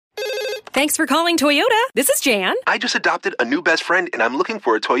Thanks for calling Toyota. This is Jan. I just adopted a new best friend, and I'm looking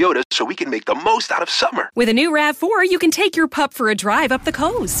for a Toyota so we can make the most out of summer. With a new RAV4, you can take your pup for a drive up the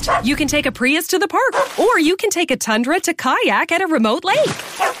coast. You can take a Prius to the park, or you can take a Tundra to kayak at a remote lake.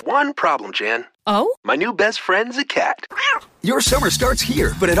 One problem, Jan. Oh? My new best friend's a cat. Your summer starts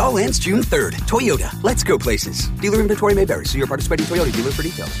here, but it all ends June 3rd. Toyota, let's go places. Dealer inventory may vary. See your participating Toyota dealer for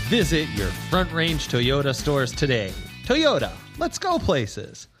details. Visit your Front Range Toyota stores today. Toyota, let's go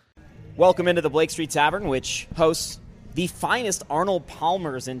places. Welcome into the Blake Street Tavern, which hosts the finest Arnold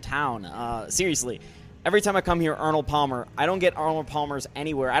Palmers in town. Seriously, every time I come here, Arnold Palmer, I don't get Arnold Palmers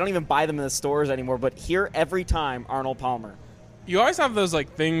anywhere. I don't even buy them in the stores anymore, but here every time, Arnold Palmer. You always have those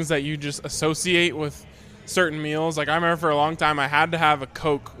things that you just associate with certain meals. I remember for a long time I had to have a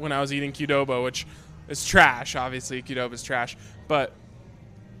Coke when I was eating Qdoba, which is trash. Obviously, Qdoba is trash, but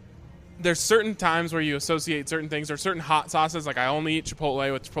there's certain times where you associate certain things or certain hot sauces. I only eat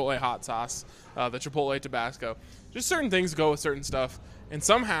Chipotle with Chipotle hot sauce, the Chipotle Tabasco. Just certain things go with certain stuff, and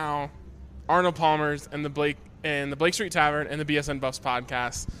somehow Arnold Palmer's and the Blake Street Tavern and the BSN Buffs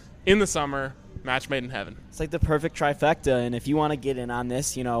podcast in the summer, match made in heaven. It's like the perfect trifecta, and if you want to get in on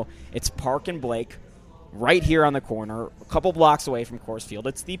this, it's Park and Blake right here on the corner, a couple blocks away from Coors Field.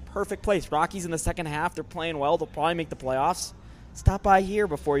 It's the perfect place. Rockies in the second half, they're playing well. They'll probably make the playoffs. Stop by here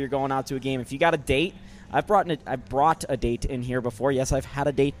before you're going out to a game. If you got a date, I brought a date in here before. Yes, I've had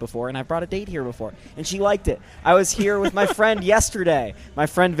a date before, and I brought a date here before, and she liked it. I was here with my friend yesterday. My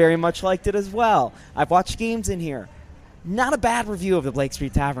friend very much liked it as well. I've watched games in here. Not a bad review of the Blake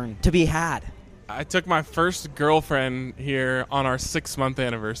Street Tavern to be had. I took my first girlfriend here on our 6-month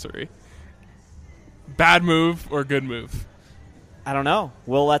anniversary. Bad move or good move? I don't know.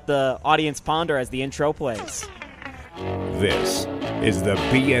 We'll let the audience ponder as the intro plays. This is the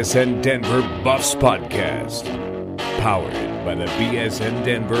BSN Denver Buffs Podcast, powered by the BSN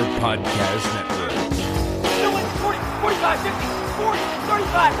Denver Podcast Network. 40, 45, 50, 40,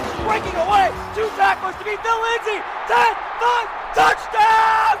 35, breaking away, 2 tacklers to beat Bill Lindsay, 10, 5,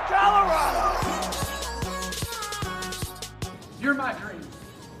 touchdown, Colorado! You're my dream.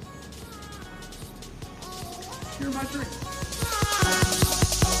 You're my dream.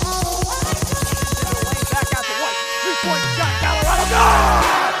 Back out to White. 3-point shot, Colorado.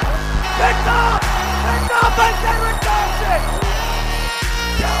 Good! Picked up! Picked up by Derek Johnson!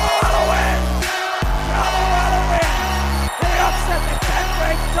 Colorado wins! Colorado wins! They upset the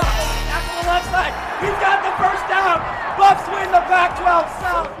 10th-ranked Ducks. Back to the left side. He's got the first down. Buffs win the Pac-12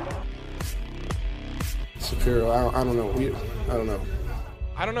 South. Shapiro, I don't know.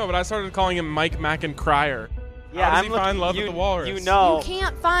 I don't know, but I started calling him Mike Mackin-Cryer. Yeah, How does he find love at the Walrus? You know. You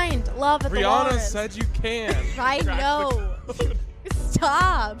can't find love at the Brianna Walrus. said you can. I know.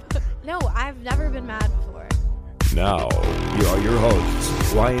 Stop. No, I've never been mad before. Now, here are your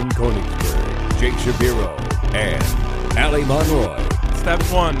hosts, Ryan Konigsberg, Jake Shapiro, and Allie Monroy. Step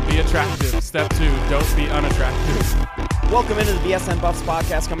 1, be attractive. Step 2, don't be unattractive. Welcome into the BSN Buffs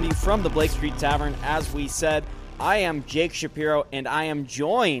Podcast, coming to you from the Blake Street Tavern. As we said, I am Jake Shapiro, and I am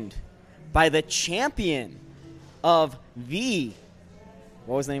joined by the champion of the,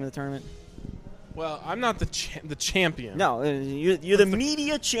 what was the name of the tournament? Well, I'm not the champion. No, you're the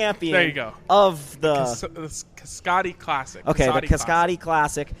media champion. There you go. Of the Cascati Classic. Okay, the Cascati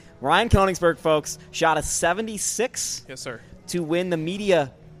Classic. Ryan Konigsberg, folks, shot a 76. Yes, sir. To win the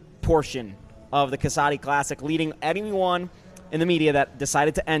media portion of the Cascati Classic, leading anyone in the media that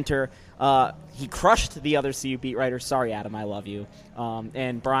decided to enter. He crushed the other CU beat writers. Sorry, Adam, I love you.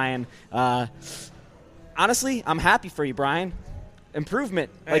 And Brian, honestly, I'm happy for you, Brian. Improvement.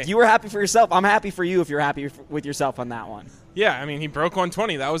 Hey. Like, you were happy for yourself. I'm happy for you if you're happy with yourself on that one. Yeah, I mean, he broke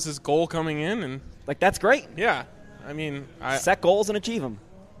 120. That was his goal coming in. And that's great. Yeah. I mean, set goals and achieve them.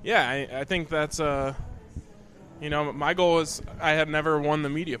 Yeah, I think that's, my goal is I had never won the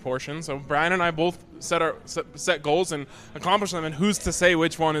media portion. So Brian and I both set goals and accomplished them. And who's to say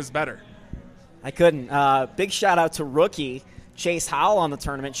which one is better? I couldn't. Big shout out to rookie Chase Howell on the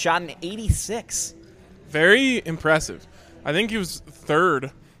tournament. Shot an 86. Very impressive. I think he was third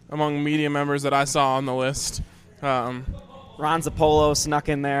among media members that I saw on the list. Ron Zappolo snuck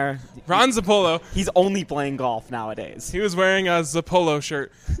in there. Ron Zappolo. He's only playing golf nowadays. He was wearing a Zappolo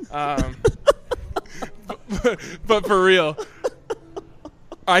shirt. But for real,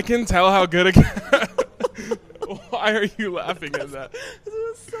 I can tell how good a guy. Why are you laughing at that? This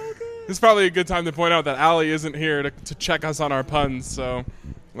was so good. It's probably a good time to point out that Allie isn't here to check us on our puns, so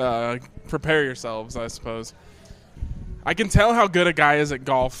prepare yourselves, I suppose. I can tell how good a guy is at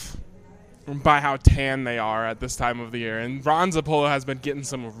golf by how tan they are at this time of the year. And Ron Zappolo has been getting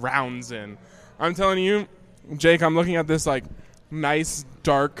some rounds in. I'm telling you, Jake, I'm looking at this nice,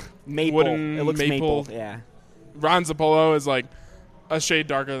 dark, Maple. wooden It looks maple. Yeah. Ron Zappolo is like a shade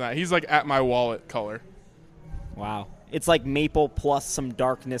darker than that. He's like at my wallet color. Wow. It's like maple plus some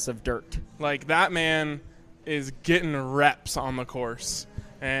darkness of dirt. Like, that man is getting reps on the course.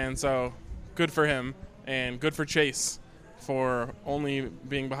 And so, good for him, and good for Chase for only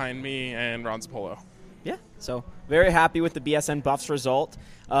being behind me and Ron Zappolo. Yeah, so very happy with the BSN Buffs result.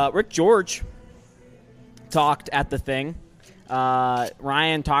 Rick George talked at the thing.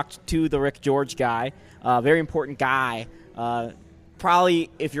 Ryan talked to the Rick George guy. Very important guy. Probably,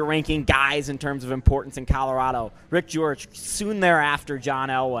 if you're ranking guys in terms of importance in Colorado, Rick George, soon thereafter, John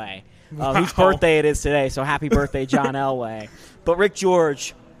Elway, whose birthday it is today, so happy birthday, John Elway. But Rick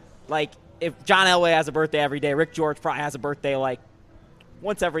George, like, if John Elway has a birthday every day, Rick George probably has a birthday, like,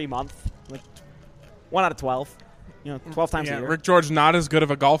 once every month. Like, 1 out of 12. 12 times a year. Rick George, not as good of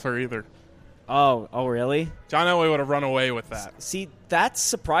a golfer either. Oh, really? John Elway would have run away with that. See, that's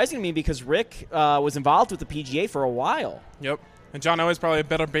surprising to me because Rick was involved with the PGA for a while. Yep. And John Elway's probably a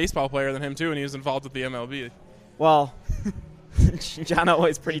better baseball player than him, too, and he was involved with the MLB. Well, John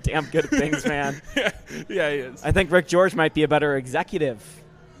Elway's pretty damn good at things, man. Yeah, he is. I think Rick George might be a better executive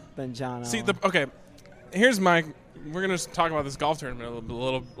than John Elway. See, okay, here's my – we're going to talk about this golf tournament a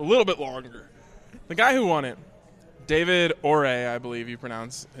little bit longer. The guy who won it, David Ore, I believe you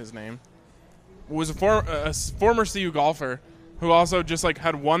pronounce his name, was a former CU golfer who also just, like,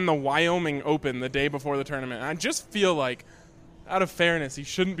 had won the Wyoming Open the day before the tournament. And I just feel like – out of fairness, he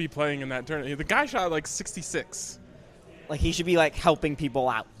shouldn't be playing in that tournament. The guy shot like 66. Like, he should be, like, helping people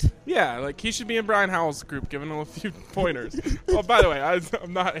out. Yeah, like, he should be in Brian Howell's group, giving him a few pointers. Oh, by the way,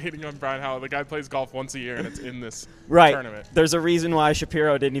 I'm not hating on Brian Howell. The guy plays golf once a year, and it's in this tournament. There's a reason why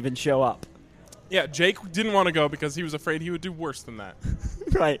Shapiro didn't even show up. Yeah, Jake didn't want to go because he was afraid he would do worse than that.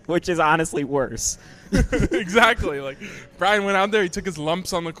 Right, which is honestly worse. Exactly. Like, Brian went out there, he took his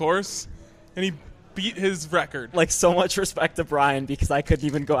lumps on the course, and he beat his record. Like, so much respect to Brian because I couldn't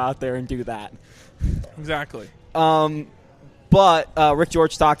even go out there and do that. Exactly. But Rick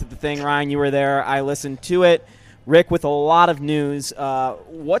George talked at the thing. Ryan, you were there. I listened to it. Rick, with a lot of news,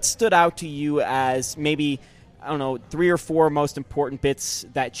 what stood out to you as maybe, 3 or 4 most important bits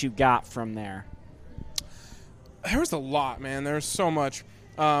that you got from there? There was a lot, man. There was so much.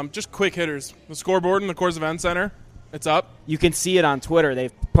 Just quick hitters. The scoreboard in the Coors Event Center, it's up. You can see it on Twitter.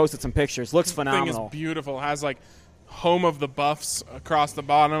 They've posted some pictures. Looks phenomenal. The thing is beautiful. It has, like, home of the Buffs across the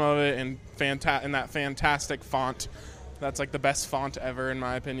bottom of it and in that fantastic font. That's, like, the best font ever, in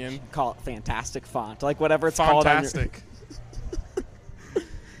my opinion. Call it fantastic font. Like, whatever it's called. Fantastic.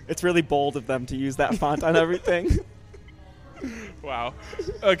 It's really bold of them to use that font on everything. Wow.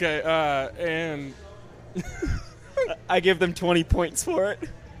 Okay, and I give them 20 points for it.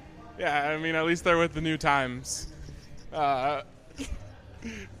 Yeah, I mean, at least they're with the New Times.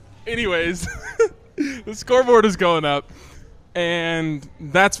 Anyways, the scoreboard is going up, and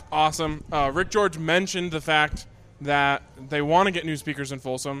that's awesome. Rick George mentioned the fact that they want to get new speakers in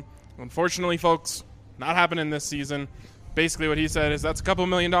Folsom. Unfortunately, folks, not happening this season. Basically what he said is that's a couple $1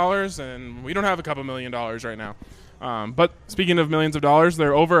 million, and we don't have a couple $1 million right now. But speaking of millions of dollars,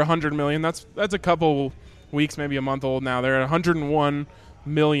 they're over $100 million. That's a couple weeks, maybe a month old now. They're at $101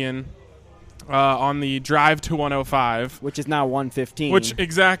 million on the drive to 105, which is now 115. Which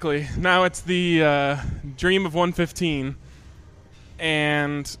exactly now it's the dream of 115,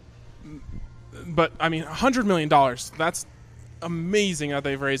 but I mean $100 million. That's amazing that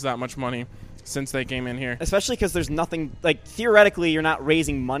they've raised that much money since they came in here. Especially because there's nothing, like, theoretically you're not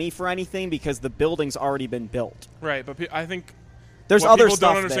raising money for anything because the building's already been built. Right, but I think there's what other people stuff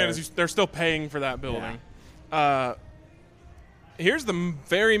don't understand there. is they're still paying for that building. Yeah. Here's the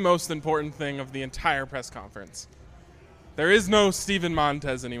very most important thing of the entire press conference. There is no Steven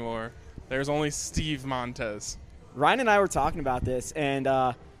Montez anymore. There's only Steve Montez. Ryan and I were talking about this, and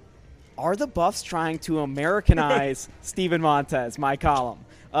are the Buffs trying to Americanize Steven Montez, my column?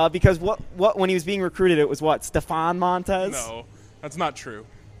 Because what when he was being recruited, it was what, Stefan Montez? No, that's not true.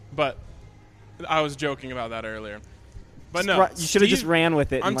 But I was joking about that earlier. But no, you should have just ran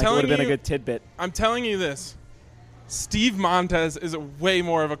with it, and it would have been a good tidbit. I'm telling you this. Steve Montez is way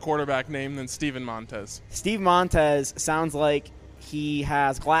more of a quarterback name than Steven Montez. Steve Montez sounds like he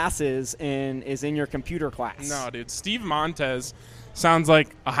has glasses and is in your computer class. No, dude. Steve Montez sounds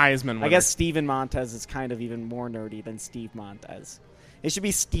like a Heisman winner. I guess Steven Montez is kind of even more nerdy than Steve Montez. It should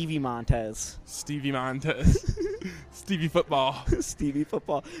be Stevie Montez. Stevie Montez. Stevie Football. Stevie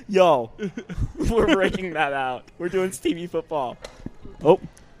Football. Yo, we're breaking that out. We're doing Stevie Football. Oh,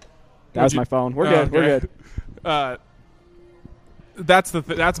 that was my phone. We're good. We're good.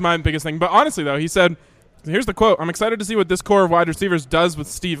 That's my biggest thing. But honestly, though, he said Here's the quote. I'm excited to see what this core of wide receivers does with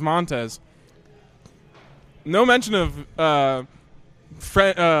Steve Montez. No mention of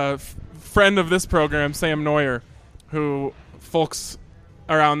friend of this program, Sam Neuer, who folks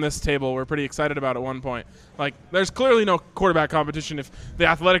around this table were pretty excited about at one point. Like, there's clearly no quarterback competition if the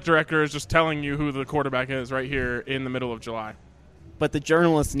athletic director is just telling you who the quarterback is right here in the middle of July. But the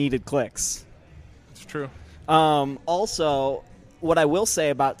journalists needed clicks. It's true. Also, what I will say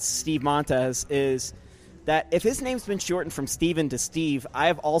about Steve Montez is that if his name's been shortened from Steven to Steve, I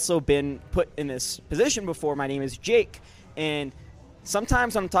have also been put in this position before. My name is Jake, and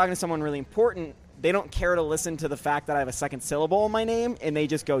sometimes when I'm talking to someone really important, they don't care to listen to the fact that I have a second syllable in my name, and they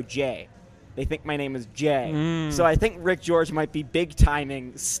just go Jay. They think my name is Jay. So I think Rick George might be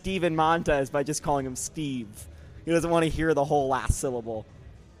big-timing Steven Montez by just calling him Steve. He doesn't want to hear the whole last syllable.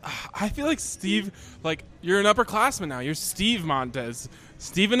 I feel like Steve, like, you're an upperclassman now. You're Steve Montez.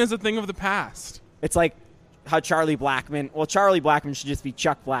 Steven is a thing of the past. It's like how Charlie Blackmon should just be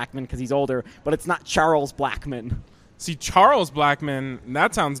Chuck Blackmon because he's older, but it's not Charles Blackmon. See, Charles Blackmon,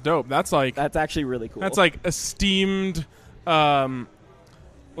 that sounds dope. That's actually really cool. That's like esteemed,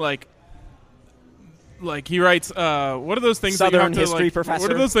 like he writes. What are those things? Southern that you have history to, professor.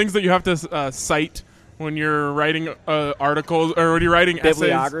 What are those things that you have to cite when you're writing articles or when you're writing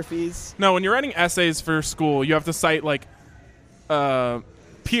bibliographies? Essays? No, when you're writing essays for school, you have to cite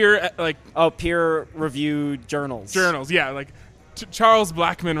peer-reviewed journals. Journals, yeah. Like Charles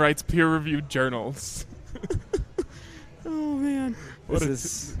Blackmon writes peer-reviewed journals. Oh, man. This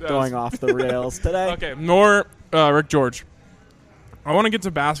is going off the rails today. Okay, more Rick George. I want to get to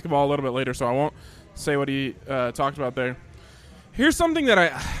basketball a little bit later, so I won't say what he talked about there. Here's something that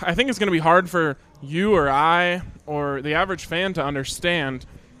I think is going to be hard for you or I or the average fan to understand,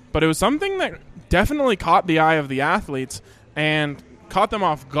 but it was something that definitely caught the eye of the athletes and caught them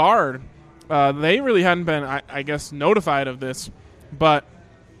off guard. They really hadn't been, I guess, notified of this, but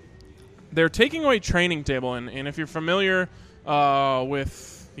they're taking away training table, and if you're familiar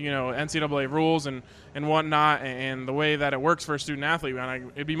with NCAA rules and whatnot and the way that it works for a student athlete,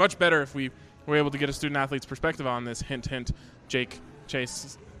 it'd be much better if we were able to get a student athlete's perspective on this. Hint, hint. Jake,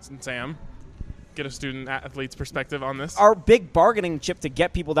 Chase, and Sam, get a student athlete's perspective on this. Our big bargaining chip to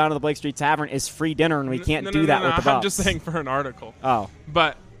get people down to the Blake Street Tavern is free dinner, and we can't do that with the Buffs. I'm just saying for an article. Oh,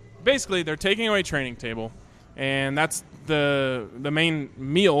 but basically, they're taking away training table, and that's the main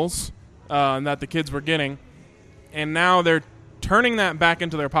meals that the kids were getting, and now they're turning that back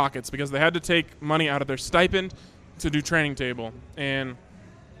into their pockets because they had to take money out of their stipend to do training table. And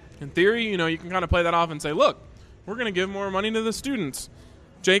in theory, you can kind of play that off and say, look, we're going to give more money to the students.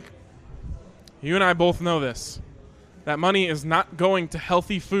 Jake, you and I both know this. That money is not going to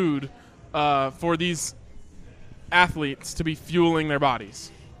healthy food for these athletes to be fueling their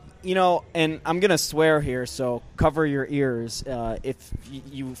bodies. And I'm going to swear here, so cover your ears if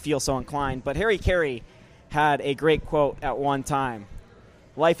you feel so inclined. But Harry Carey had a great quote at one time.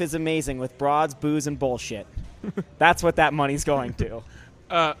 Life is amazing with broads, booze, and bullshit. That's what that money's going to.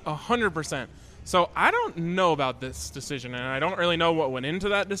 100%. So I don't know about this decision, and I don't really know what went into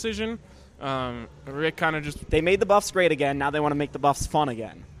that decision. Rick kind of just... They made the Buffs great again. Now they want to make the Buffs fun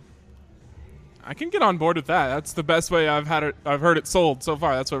again. I can get on board with that. That's the best way I've heard it sold so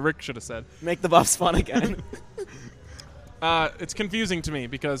far. That's what Rick should have said. Make the Buffs fun again. It's confusing to me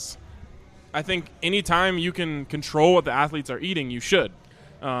because I think any time you can control what the athletes are eating, you should.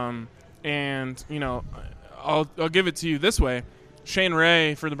 I'll give it to you this way. Shane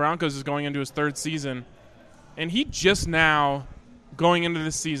Ray for the Broncos is going into his third season, and he just now, going into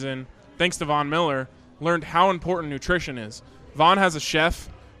this season, thanks to Von Miller, learned how important nutrition is. Von has a chef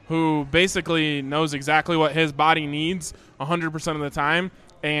who basically knows exactly what his body needs 100% of the time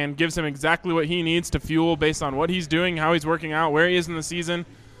and gives him exactly what he needs to fuel based on what he's doing, how he's working out, where he is in the season.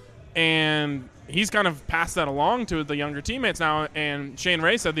 And he's kind of passed that along to the younger teammates now. And Shane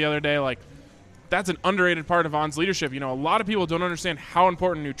Ray said the other day, that's an underrated part of Von's leadership. A lot of people don't understand how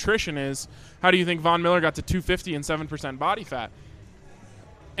important nutrition is. How do you think Von Miller got to 250 and 7% body fat?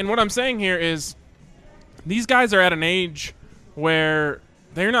 And what I'm saying here is these guys are at an age where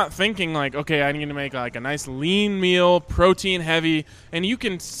they're not thinking okay, I need to make a nice lean meal, protein heavy, and you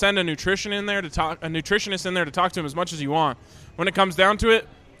can send a nutritionist in there to talk to him as much as you want. When it comes down to it,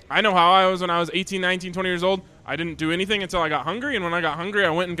 I know how I was when I was 18, 19, 20 years old. I didn't do anything until I got hungry, and when I got hungry, I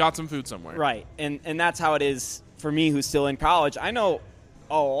went and got some food somewhere. Right, and that's how it is for me who's still in college. I know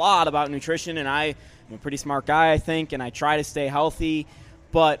a lot about nutrition, and I'm a pretty smart guy, I think, and I try to stay healthy.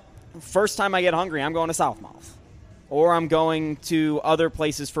 But first time I get hungry, I'm going to Southmouth. or I'm going to other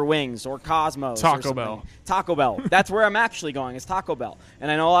places for wings or Cosmos. Taco Bell. Taco Bell. That's where I'm actually going, is Taco Bell.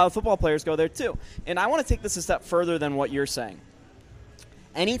 And I know a lot of football players go there too. And I want to take this a step further than what you're saying.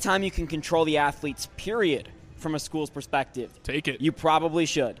 Anytime you can control the athletes, period, from a school's perspective, take it. You probably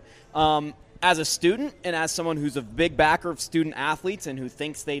should. As a student and as someone who's a big backer of student athletes and who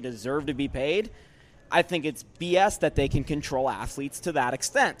thinks they deserve to be paid, I think it's BS that they can control athletes to that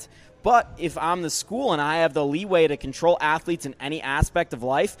extent. But if I'm the school and I have the leeway to control athletes in any aspect of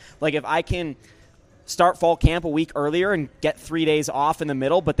life, like if I can start fall camp a week earlier and get 3 days off in the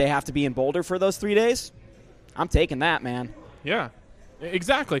middle, but they have to be in Boulder for those 3 days, I'm taking that, man. Yeah,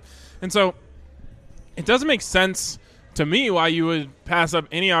 exactly. And so it doesn't make sense to me why you would pass up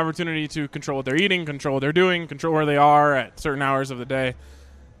any opportunity to control what they're eating, control what they're doing, control where they are at certain hours of the day.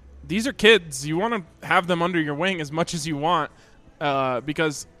 These are kids. You want to have them under your wing as much as you want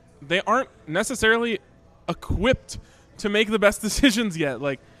because they aren't necessarily equipped to make the best decisions yet.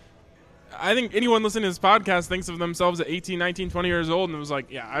 Like, I think anyone listening to this podcast thinks of themselves at 18, 19, 20 years old and was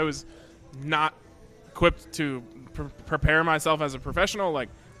like, yeah, I was not equipped to prepare myself as a professional, like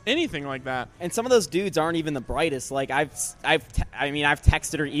anything like that. And some of those dudes aren't even the brightest. Like I've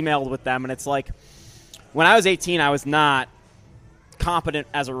texted or emailed with them, and it's like, when I was 18, I was not competent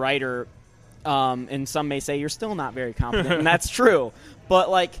as a writer, and some may say you're still not very competent, and that's true.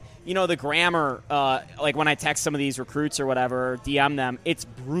 But like, you know, the grammar, like when I text some of these recruits or whatever, DM them, it's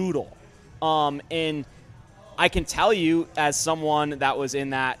brutal. And I can tell you, as someone that was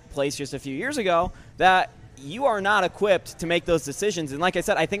in that place just a few years ago, that you are not equipped to make those decisions. And like I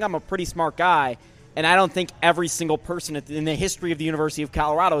said, I think I'm a pretty smart guy, and I don't think every single person in the history of the University of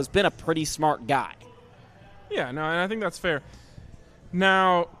Colorado has been a pretty smart guy. Yeah, no, and I think that's fair.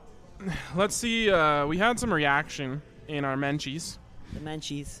 Now, let's see. We had some reaction in our Menchies. The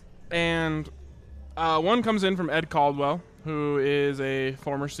Menchies. And one comes in from Ed Caldwell, who is a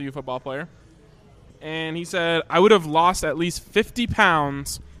former CU football player. And he said, I would have lost at least 50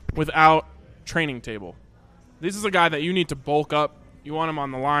 pounds without training table. This is a guy that you need to bulk up. You want him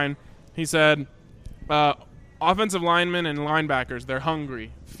on the line. He said, offensive linemen and linebackers, they're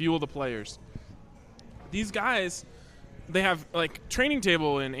hungry. Fuel the players. These guys, they have, like, training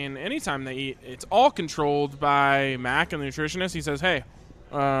table in any time they eat. It's all controlled by Mac and the nutritionist. He says, hey,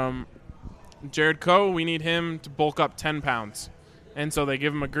 Jared Coe, we need him to bulk up 10 pounds. And so they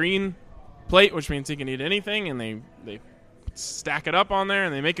give him a green plate, which means he can eat anything, and they stack it up on there,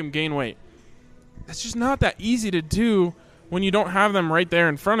 and they make him gain weight. It's just not that easy to do when you don't have them right there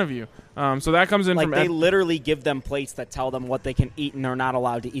in front of you. So that comes in like from they literally give them plates that tell them what they can eat, and they're not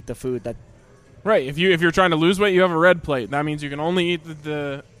allowed to eat the food that. Right. If you're trying to lose weight, you have a red plate. That means you can only eat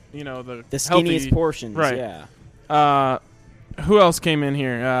the skinniest healthy portions. Right. Yeah. Who else came in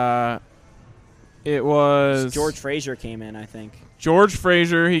here? It was George Frazier came in, I think. George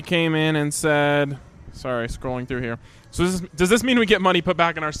Frazier. He came in and said, sorry, scrolling through here. So does this mean we get money put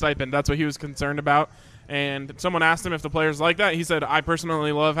back in our stipend? That's what he was concerned about. And someone asked him if the players like that. He said, I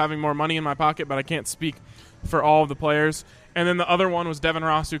personally love having more money in my pocket, but I can't speak for all of the players. And then the other one was Devin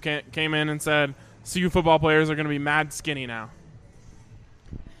Ross, who came in and said, CU football players are going to be mad skinny now.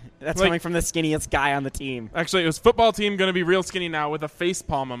 That's coming from the skinniest guy on the team. Actually, it was football team going to be real skinny now with a face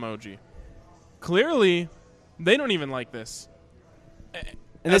palm emoji. Clearly, they don't even like this.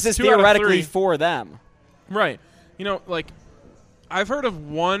 And this is theoretically for them. Right. You know, like, I've heard of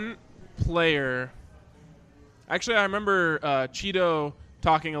one player. Actually, I remember Cheeto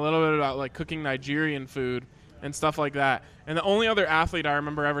talking a little bit about, like, cooking Nigerian food and stuff like that. And the only other athlete I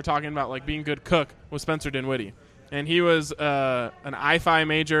remember ever talking about, like, being a good cook was Spencer Dinwiddie. And he was an IFI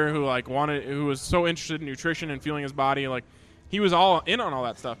major who was so interested in nutrition and fueling his body. Like, he was all in on all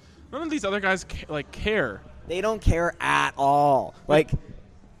that stuff. None of these other guys care. They don't care at all. Like,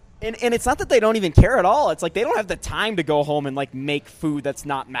 and it's not that they don't even care at all. It's like they don't have the time to go home and, like, make food that's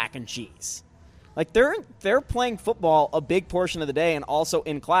not mac and cheese. Like, they're playing football a big portion of the day and also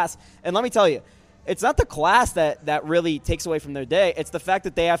in class. And let me tell you, it's not the class that really takes away from their day. It's the fact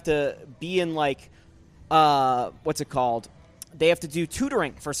that they have to be in, like, what's it called? They have to do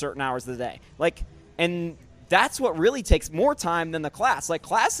tutoring for certain hours of the day. Like, and that's what really takes more time than the class. Like,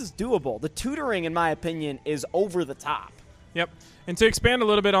 class is doable. The tutoring, in my opinion, is over the top. Yep. And to expand a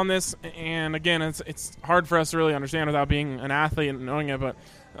little bit on this, and again, it's hard for us to really understand without being an athlete and knowing it, but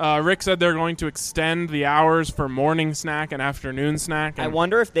Rick said they're going to extend the hours for morning snack and afternoon snack. And I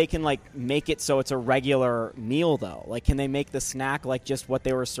wonder if they can, like, make it so it's a regular meal, though. Like, can they make the snack like just what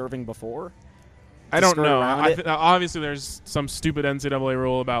they were serving before? I don't know. Obviously, there's some stupid NCAA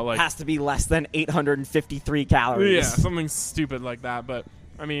rule about, like, has to be less than 853 calories. Yeah, something stupid like that. But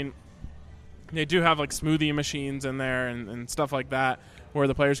I mean, They do have like smoothie machines in there and stuff like that where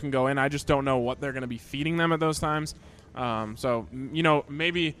the players can go in. I just don't know what they're going to be feeding them at those times. So,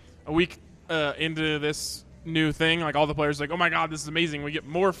 maybe a week into this new thing, like all the players are like, oh my God, this is amazing. We get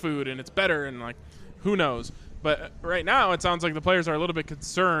more food and it's better, and like, who knows? But right now it sounds like the players are a little bit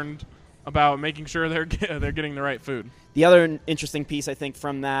concerned about making sure they're getting the right food. The other interesting piece, I think,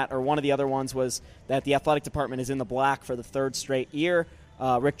 from that, or one of the other ones, was that the athletic department is in the black for the third straight year.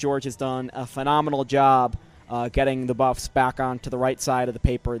 Rick George has done a phenomenal job getting the Buffs back onto the right side of the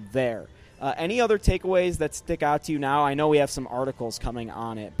paper there. Any other takeaways that stick out to you now? I know we have some articles coming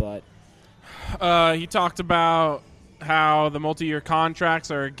on it, but... He talked about how the multi-year contracts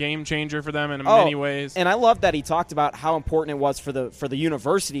are a game changer for them in many ways. And I love that he talked about how important it was for the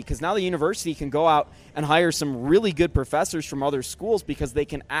university, because now the university can go out and hire some really good professors from other schools because they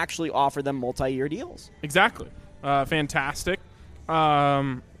can actually offer them multi-year deals. Exactly. Fantastic.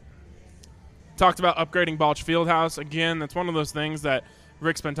 Talked about upgrading Balch Fieldhouse. Again, that's one of those things that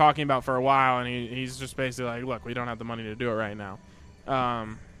Rick's been talking about for a while, and he's just basically like, look, we don't have the money to do it right now. I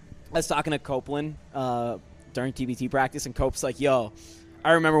was talking to Copeland during TBT practice, and Cope's like, yo,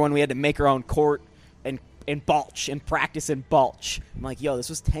 I remember when we had to make our own court in Balch and practice in Balch. I'm like, yo, this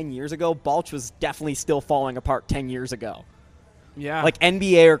was 10 years ago. Balch was definitely still falling apart 10 years ago. Yeah. Like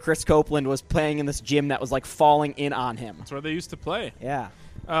NBA or Chris Copeland was playing in this gym that was like falling in on him. That's where they used to play. Yeah.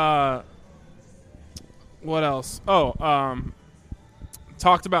 What else?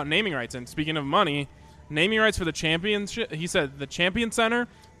 Talked about naming rights. And speaking of money, naming rights for the championship, he said the Champion Center,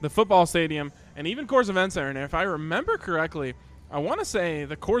 the football stadium, and even Coors Event Center. And if I remember correctly, I want to say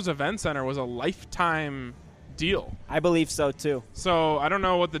the Coors Event Center was a lifetime deal. I believe so, too. So I don't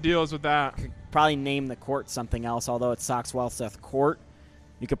know what the deal is with that. Could probably name the court something else, although it's Sox-Wellseth Court.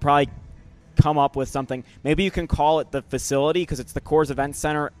 You could probably come up with something. Maybe you can call it the facility because it's the Coors Event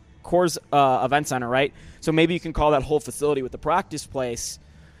Center, right? So maybe you can call that whole facility with the practice place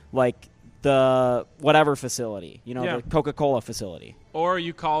like the whatever facility, the Coca-Cola facility. Or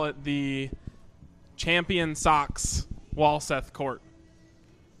you call it the Champion Sox Walseth Court.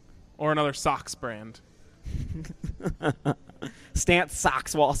 Or another Sox brand. Stance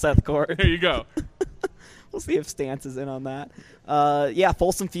Sox Walseth Court. There you go. We'll see if Stance is in on that.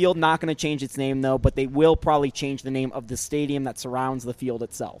 Folsom Field, not going to change its name, though, but they will probably change the name of the stadium that surrounds the field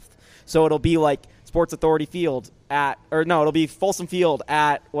itself. So it'll be like Sports Authority Field it'll be Folsom Field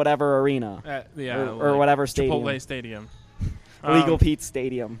at whatever arena. Or whatever stadium. Chipotle Stadium. Legal Pete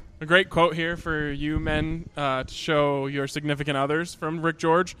Stadium. A great quote here for you men to show your significant others from Rick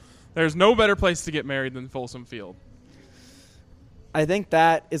George. There's no better place to get married than Folsom Field. I think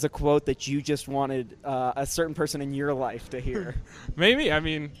that is a quote that you just wanted a certain person in your life to hear. Maybe. I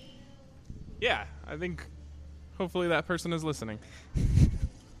mean, yeah. I think hopefully that person is listening.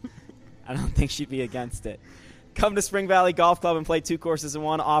 I don't think she'd be against it. Come to Spring Valley Golf Club and play 2 courses in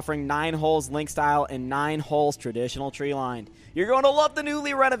one, offering 9 holes link style and 9 holes traditional tree lined. You're going to love the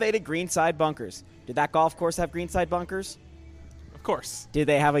newly renovated greenside bunkers. Did that golf course have greenside bunkers? Of course. Did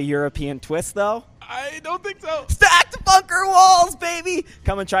they have a European twist, though? I don't think so. Stacked bunker walls, baby!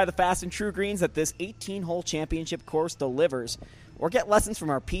 Come and try the fast and true greens that this 18-hole championship course delivers. Or get lessons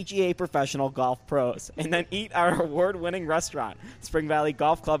from our PGA professional golf pros. And then eat our award-winning restaurant. Spring Valley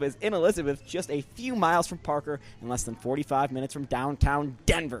Golf Club is in Elizabeth, just a few miles from Parker and less than 45 minutes from downtown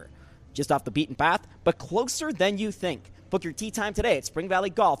Denver. Just off the beaten path, but closer than you think. Book your tee time today at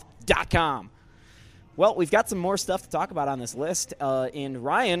springvalleygolf.com. Well, we've got some more stuff to talk about on this list. And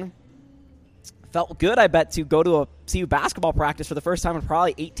Ryan felt good, I bet, to go to a CU basketball practice for the first time in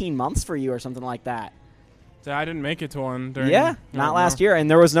probably 18 months for you or something like that. I didn't make it to one. Not last year. And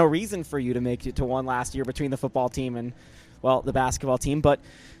there was no reason for you to make it to one last year between the football team and, the basketball team. But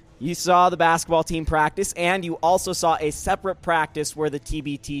you saw the basketball team practice, and you also saw a separate practice where the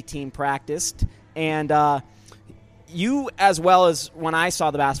TBT team practiced. And you, as well as when I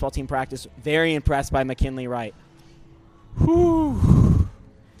saw the basketball team practice, very impressed by McKinley Wright. Whew.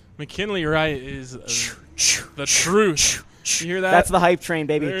 McKinley Wright is the truth. You hear that? That's the hype train,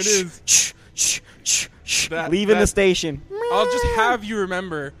 baby. There it is. Leaving the station. I'll just have you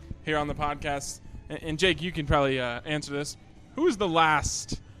remember here on the podcast, and Jake, you can probably answer this. Who was the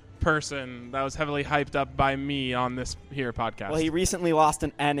last person that was heavily hyped up by me on this here podcast? Well, he recently lost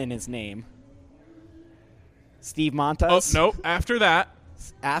an N in his name. Steve Montes? Oh, no. After that.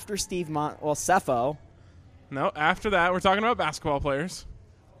 After Steve Cepho. No, after that, we're talking about basketball players.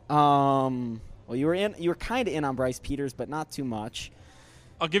 Well, you were kind of in on Bryce Peters, but not too much.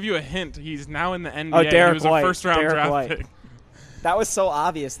 I'll give you a hint. He's now in the NBA. Oh, Derek He was White. a first-round Derek draft White. pick. That was so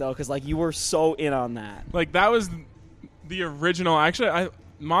obvious, though, because you were so in on that. That was the original. Actually,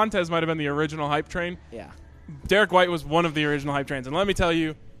 Montez might have been the original hype train. Yeah. Derek White was one of the original hype trains. And let me tell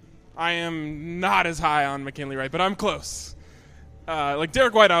you, I am not as high on McKinley Wright, but I'm close. Like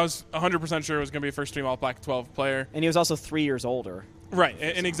Derek White, I was 100% sure was going to be a first-team All-Pac-12 player. And he was also 3 years older. Right,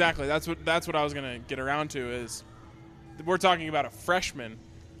 and exactly. That's what I was going to get around to is we're talking about a freshman,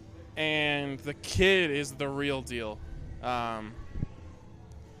 and the kid is the real deal. I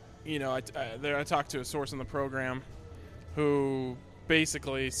talked to a source in the program who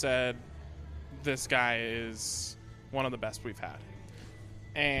basically said this guy is one of the best we've had.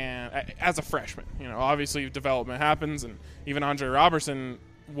 And as a freshman, obviously development happens, and even Andre Robertson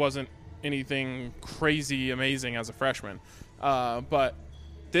wasn't anything crazy amazing as a freshman. But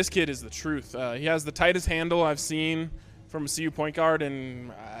this kid is the truth. He has the tightest handle I've seen from a CU point guard,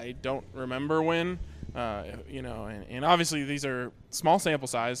 and I don't remember when. And obviously these are small sample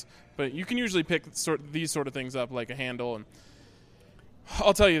size, but you can usually pick these sort of things up like a handle. And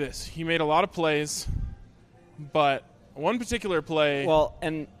I'll tell you this: he made a lot of plays, but one particular play. Well,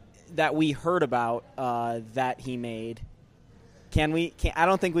 and that we heard about that he made. I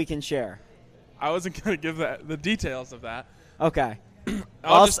don't think we can share. I wasn't going to give the details of that. Okay.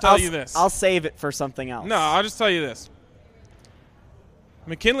 I'll just tell you this. I'll save it for something else. No, I'll just tell you this.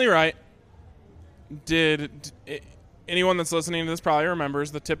 McKinley Wright anyone that's listening to this probably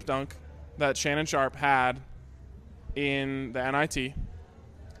remembers the tip dunk that Shannon Sharp had in the NIT.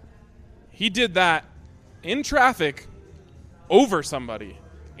 He did that in traffic over somebody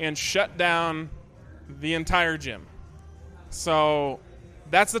and shut down the entire gym. So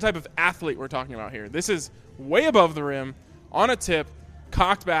that's the type of athlete we're talking about here. This is way above the rim, on a tip,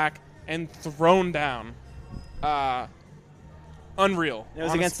 cocked back, and thrown down. Unreal. It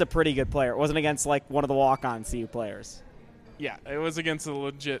was against a pretty good player. It wasn't against like one of the walk-on CU players. Yeah, it was against a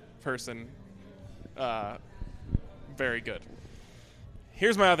legit person. Very good.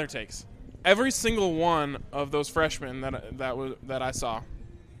 Here's my other takes. Every single one of those freshmen that I saw,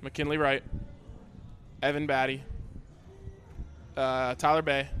 McKinley Wright, Evan Batty, Tyler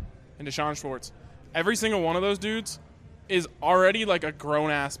Bay, and Deshaun Schwartz, every single one of those dudes is already like a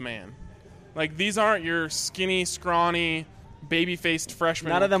grown-ass man. Like, these aren't your skinny, scrawny, baby-faced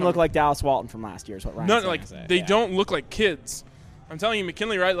freshmen. None of them look like Dallas Walton from last year is what Ryan's like saying. They don't look like kids. I'm telling you,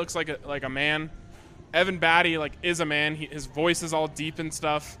 McKinley Wright looks like a man. Evan Batty is a man. His voice is all deep and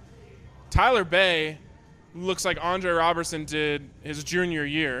stuff. Tyler Bay looks like Andre Robertson did his junior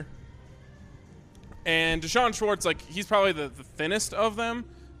year. And Deshaun Schwartz, he's probably the thinnest of them,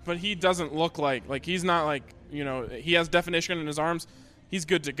 but he doesn't look like he's not he has definition in his arms. He's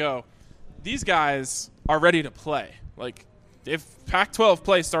good to go. These guys are ready to play. If Pac-12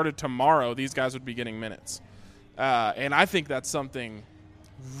 play started tomorrow, these guys would be getting minutes. And I think that's something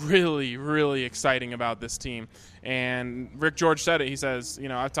really, really exciting about this team. And Rick George said it. He says,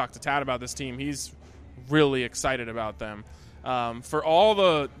 I've talked to Tad about this team. He's really excited about them. For all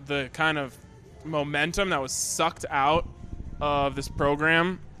the kind of momentum that was sucked out of this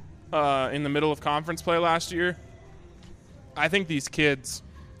program in the middle of conference play last year, I think these kids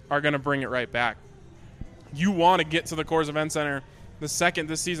are going to bring it right back. You want to get to the Coors Event Center the second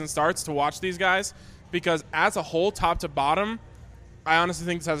this season starts to watch these guys, because as a whole, top to bottom, I honestly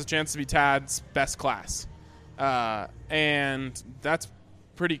think this has a chance to be Tad's best class. And that's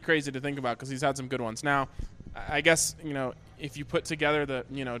pretty crazy to think about because he's had some good ones. Now, I guess, if you put together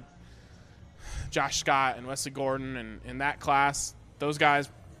the, Josh Scott and Wesley Gordon and that class, those guys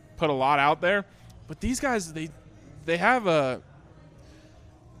put a lot out there. But these guys, they have a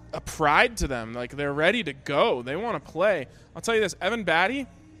pride to them. They're ready to go. They want to play. I'll tell you this, Evan Batty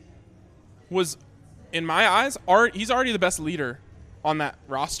was, in my eyes, he's already the best leader on that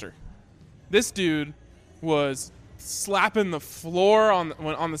roster. This dude was slapping the floor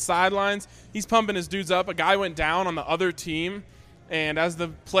on the sidelines. He's pumping his dudes up. A guy went down on the other team, and as the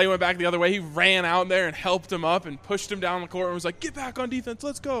play went back the other way, he ran out there and helped him up and pushed him down the court and was like, "Get back on defense,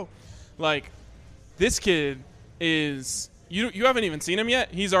 let's go." This kid is – you haven't even seen him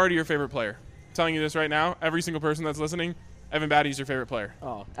yet. He's already your favorite player. I'm telling you this right now. Every single person that's listening, Evan Batty's your favorite player.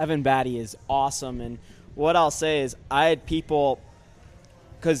 Oh, Evan Batty is awesome. And what I'll say is I had people –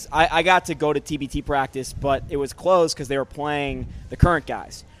 because I got to go to TBT practice, but it was closed because they were playing the current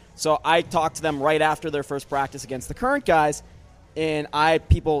guys. So I talked to them right after their first practice against the current guys, and I had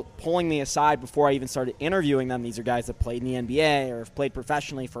people pulling me aside before I even started interviewing them. These are guys that played in the NBA or have played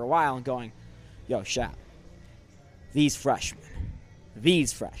professionally for a while and going, "Yo, Shaq, these freshmen.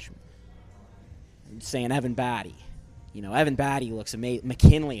 And saying Evan Batty. Evan Batty looks amazing.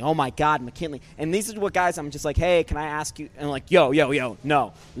 McKinley, oh my God, McKinley. And these are what guys I'm just like, hey, can I ask you? And I'm like, yo,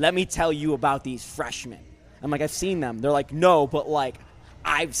 no. Let me tell you about these freshmen. I'm like, I've seen them. They're like, no, but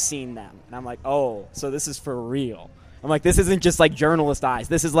I've seen them. And I'm like, oh, so this is for real. I'm like, this isn't just like journalist eyes.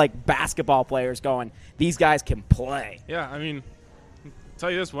 This is like basketball players going, these guys can play. Yeah, I mean, I'll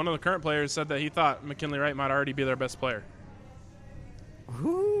tell you this. One of the current players said that he thought McKinley Wright might already be their best player.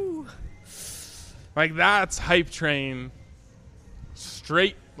 Ooh. Like, that's hype train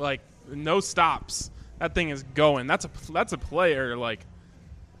straight, like, no stops. That thing is going. That's a player, like,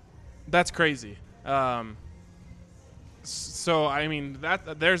 that's crazy. So, I mean,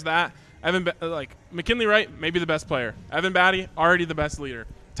 there's that. McKinley Wright, maybe the best player. Evan Batty, already the best leader.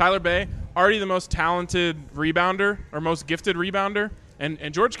 Tyler Bay, already the most talented rebounder or most gifted rebounder.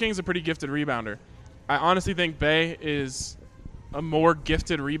 And George King's a pretty gifted rebounder. I honestly think Bay is a more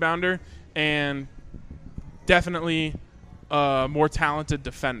gifted rebounder and definitely a more talented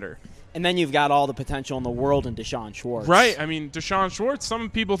defender. And then you've got all the potential in the world in Deshaun Schwartz. Right. I mean, Deshaun Schwartz, some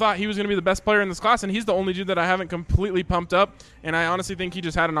people thought he was going to be the best player in this class, and he's the only dude that I haven't completely pumped up. And I honestly think he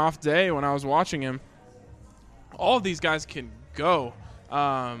just had an off day when I was watching him. All of these guys can go.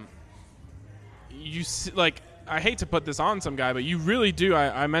 You see, like, I hate to put this on some guy, but you really do.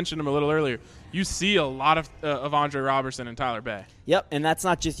 I mentioned him a little earlier. You see a lot of Andre Robertson and Tyler Bay. Yep, and that's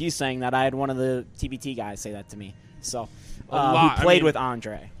not just you saying that. I had one of the TBT guys say that to me. So, lot. who played with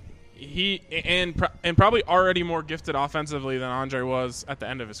Andre. He and probably already more gifted offensively than Andre was at the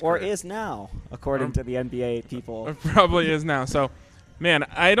end of his career. Or is now, according to the NBA people. Probably is now. So, man,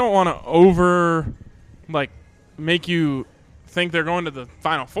 I don't want to make you think they're going to the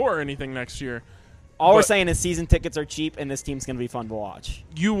Final Four or anything next year. All we're saying is season tickets are cheap, and this team's going to be fun to watch.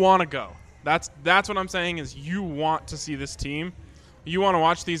 You want to go. That's what I'm saying is you want to see this team. You want to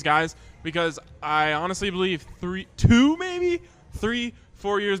watch these guys because I honestly believe 4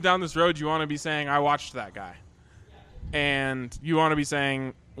 years down this road, you want to be saying, I watched that guy. And you want to be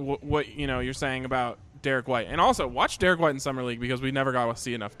saying what you're saying about Derek White. And also, watch Derek White in Summer League because we never got to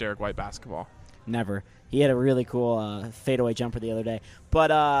see enough Derek White basketball. Never. He had a really cool fadeaway jumper the other day.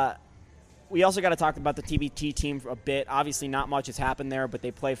 But we also got to talk about the TBT team a bit. Obviously, not much has happened there, but they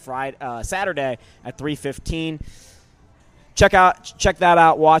play Saturday at 3:15. Check that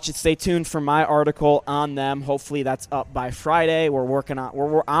out. Watch it. Stay tuned for my article on them. Hopefully, that's up by Friday.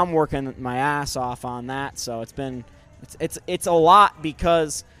 I'm working my ass off on that. So it's a lot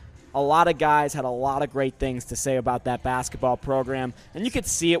because a lot of guys had a lot of great things to say about that basketball program, and you could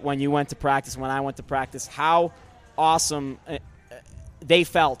see it when you went to practice. When I went to practice, how awesome they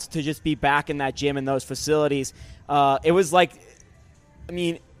felt to just be back in that gym and those facilities. It was like, I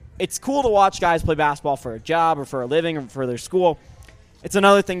mean, it's cool to watch guys play basketball for a job or for a living or for their school. It's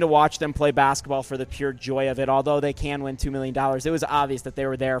another thing to watch them play basketball for the pure joy of it. Although they can win $2 million, it was obvious that they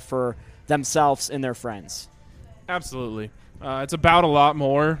were there for themselves and their friends. Absolutely. It's about a lot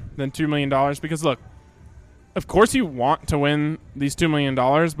more than $2 million because, look, of course you want to win these $2 million,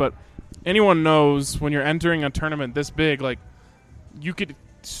 but anyone knows when you're entering a tournament this big, like, you could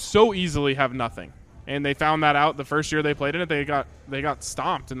so easily have nothing. And they found that out the first year they played in it. They got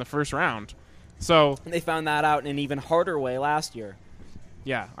stomped in the first round. So and they found that out in an even harder way last year.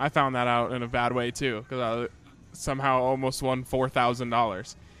 Yeah, I found that out in a bad way too because I somehow almost won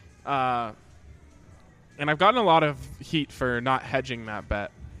 $4,000. And I've gotten a lot of heat for not hedging that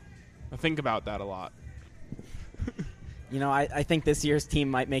bet. I think about that a lot. I think this year's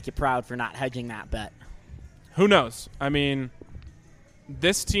team might make you proud for not hedging that bet. Who knows? I mean,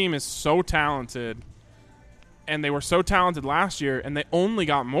 this team is so talented, and they were so talented last year, and they only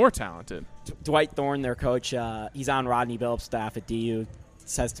got more talented. Dwight Thorne, their coach, he's on Rodney Billups' staff at DU,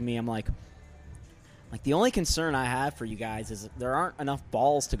 says to me, I'm like, the only concern I have for you guys is there aren't enough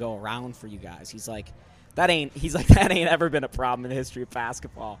balls to go around for you guys. He's like, that ain't ever been a problem in the history of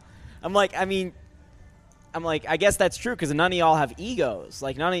basketball. I'm like, I guess that's true because none of y'all have egos.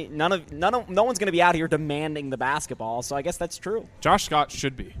 Like no one's going to be out here demanding the basketball. So I guess that's true. Josh Scott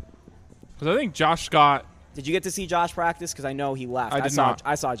should be, because I think Josh Scott. Did you get to see Josh practice? Because I know he left. I not.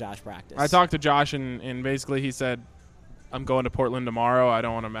 I saw Josh practice. I talked to Josh and basically he said, "I'm going to Portland tomorrow. I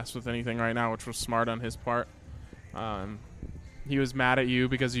don't want to mess with anything right now," which was smart on his part. He was mad at you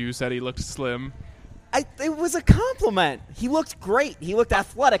because you said he looked slim. It was a compliment. He looked great. He looked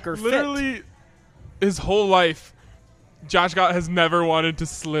athletic or literally fit. His whole life, Josh Scott has never wanted to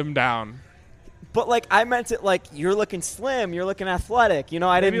slim down. But I meant it like you're looking slim, you're looking athletic. I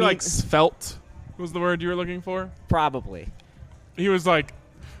Maybe didn't mean svelte was the word you were looking for. Probably. He was like,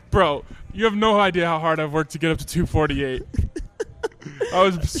 "Bro, you have no idea how hard I've worked to get up to 248." I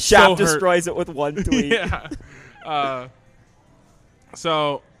was Shaft destroys it with one tweet. Yeah.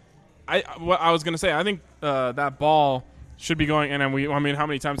 So, what I was gonna say, I think that ball should be going. And how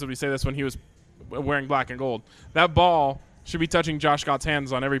many times did we say this when he was wearing black and gold? That ball should be touching Josh Scott's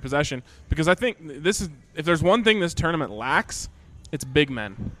hands on every possession, because I think this is, if there's one thing this tournament lacks, it's big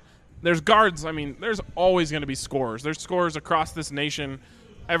men. There's guards. I mean, there's always going to be scorers. There's scorers across this nation,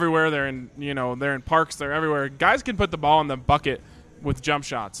 everywhere. They're in parks. They're everywhere. Guys can put the ball in the bucket with jump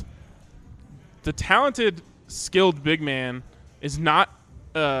shots. The talented, skilled big man is not,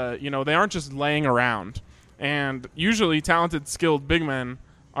 they aren't just laying around. And usually talented, skilled big men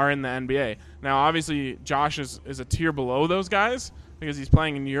are in the NBA. Now, obviously, Josh is a tier below those guys because he's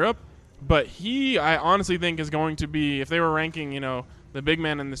playing in Europe. But I honestly think, is going to be, if they were ranking, the big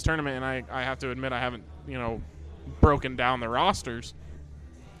men in this tournament, and I have to admit I haven't, broken down the rosters,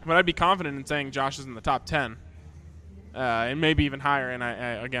 but I'd be confident in saying Josh is in the top 10. And maybe even higher. And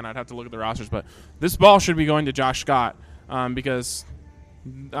I'd have to look at the rosters. But this ball should be going to Josh Scott because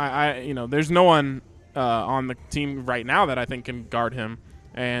there's no one on the team right now that I think can guard him.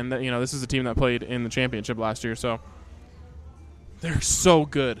 And, this is a team that played in the championship last year. So they're so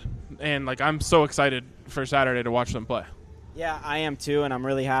good. And, I'm so excited for Saturday to watch them play. Yeah, I am too, and I'm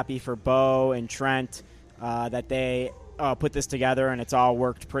really happy for Bo and Trent that they put this together, and it's all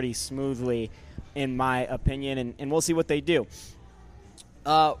worked pretty smoothly, in my opinion, and we'll see what they do.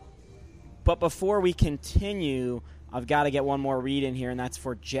 But before we continue, I've got to get one more read in here, and that's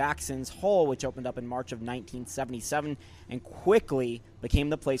for Jackson's Hole, which opened up in March of 1977 and quickly became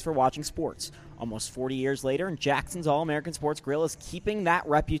the place for watching sports. Almost 40 years later, and Jackson's All-American Sports Grill is keeping that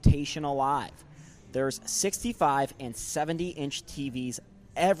reputation alive. There's 65 and 70-inch TVs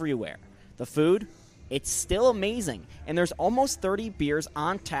everywhere. The food, it's still amazing, and there's almost 30 beers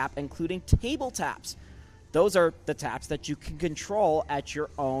on tap, including table taps. Those are the taps that you can control at your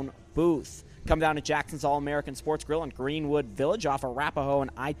own booth. Come down to Jackson's All-American Sports Grill in Greenwood Village off Arapahoe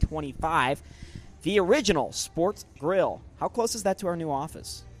and I-25. The original Sports Grill. How close is that to our new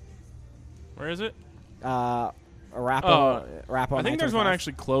office? Where is it? Arapahoe. I think there's one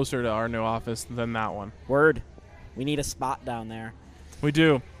actually closer to our new office than that one. Word. We need a spot down there. We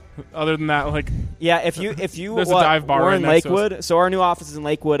do. Other than that, yeah, if you there's a dive bar. We're right in next to Lakewood, us. so our new office is in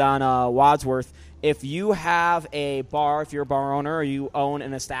Lakewood on Wadsworth. If you have a bar, if you're a bar owner, or you own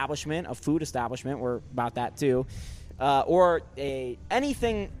an establishment, a food establishment, we're about that too, or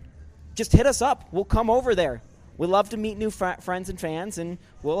anything, just hit us up. We'll come over there. We love to meet new friends and fans, and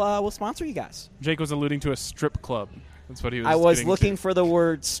we'll sponsor you guys. Jake was alluding to a strip club. That's what he was. I was looking for the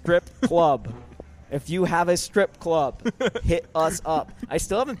word strip club. If you have a strip club, hit us up. I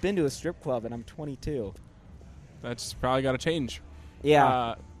still haven't been to a strip club, and I'm 22. That's probably got to change.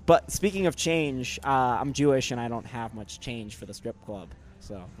 Yeah. But speaking of change, I'm Jewish, and I don't have much change for the strip club.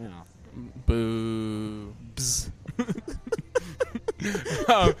 So, Boo.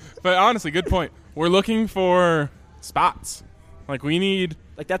 But honestly, good point. We're looking for spots. We need...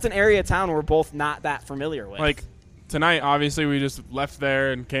 that's an area of town we're both not that familiar with. Tonight, obviously, we just left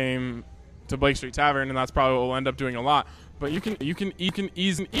there and came to Blake Street Tavern, and that's probably what we'll end up doing a lot. But you can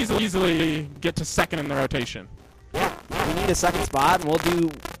easily get to second in the rotation. Yeah, we need a second spot, and we'll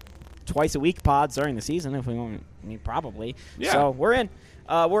do twice a week pods during the season if we want. Probably. Yeah. So we're in.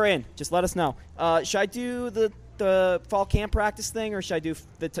 We're in. Just let us know. Should I do the fall camp practice thing, or should I do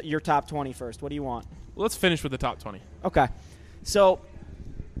your top 20 first? What do you want? Let's finish with the top 20. Okay. So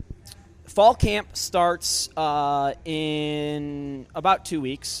fall camp starts in about 2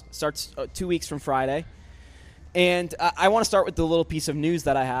 weeks. Starts 2 weeks from Friday. And I want to start with the little piece of news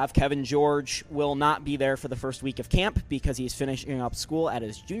that I have. Kevin George will not be there for the first week of camp because he's finishing up school at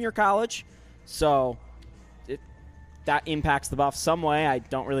his junior college. So that impacts the Buffs some way. I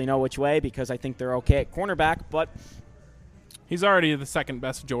don't really know which way because I think they're okay at cornerback. But he's already the second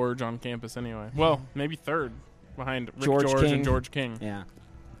best George on campus anyway. Well, maybe third behind Rick George and George King. Yeah.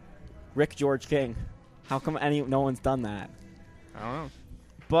 Rick George King. How come no one's done that? I don't know.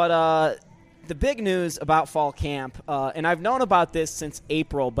 But the big news about fall camp, and I've known about this since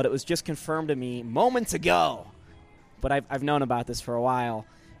April, but it was just confirmed to me moments ago, but I've known about this for a while,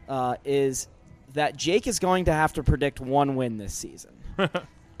 is that Jake is going to have to predict one win this season.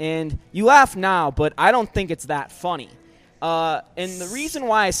 And you laugh now, but I don't think it's that funny. And the reason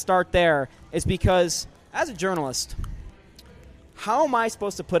why I start there is because, as a journalist, how am I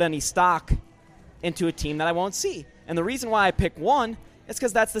supposed to put any stock into a team that I won't see? And the reason why I pick one is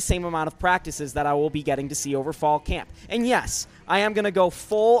because that's the same amount of practices that I will be getting to see over fall camp. And yes, I am going to go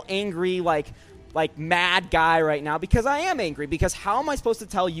full angry, like mad guy right now, because I am angry. Because how am I supposed to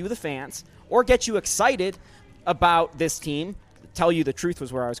tell you, the fans, or get you excited about this team, tell you the truth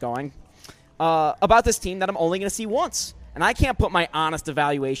was where I was going, about this team that I'm only going to see once? And I can't put my honest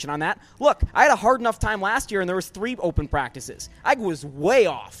evaluation on that. Look, I had a hard enough time last year, and there was 3 open practices. I was way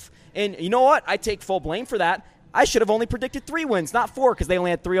off. And you know what? I take full blame for that. I should have only predicted 3 wins, not 4, because they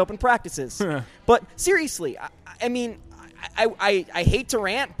only had 3 open practices. But seriously, I mean, I hate to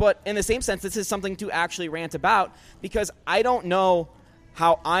rant, but in the same sense, this is something to actually rant about, because I don't know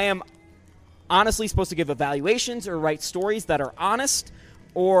how I am honestly supposed to give evaluations or write stories that are honest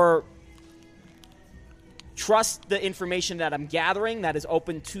or trust the information that I'm gathering that is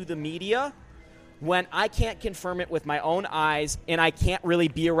open to the media when I can't confirm it with my own eyes and I can't really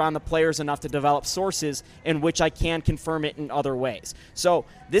be around the players enough to develop sources in which I can confirm it in other ways. So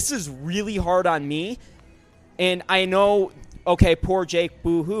this is really hard on me, and I know, okay, poor Jake,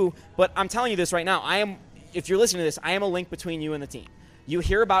 boo-hoo, but I'm telling you this right now. If you're listening to this, I am a link between you and the team. You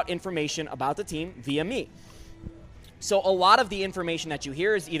hear about information about the team via me. So a lot of the information that you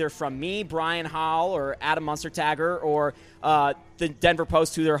hear is either from me, Brian Howell, or Adam Munstertagger, or the Denver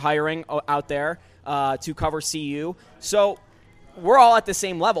Post, who they're hiring out there to cover CU. So we're all at the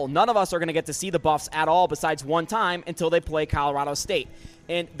same level. None of us are going to get to see the Buffs at all besides one time until they play Colorado State.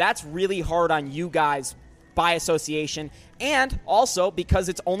 And that's really hard on you guys by association, and also because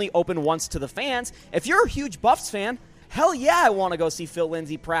it's only open once to the fans. If you're a huge Buffs fan, hell yeah, I want to go see Phil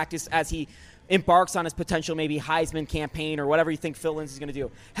Lindsay practice as he embarks on his potential maybe Heisman campaign or whatever you think Phil Lindsay's going to do.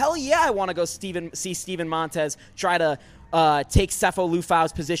 Hell yeah, I want to go see Steven Montez try to take Sefo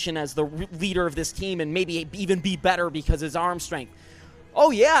Lufau's position as the leader of this team and maybe even be better because of his arm strength.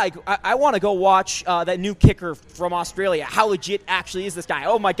 Oh, yeah, I want to go watch that new kicker from Australia. How legit actually is this guy?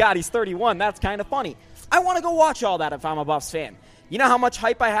 Oh, my God, he's 31. That's kind of funny. I want to go watch all that if I'm a Buffs fan. You know how much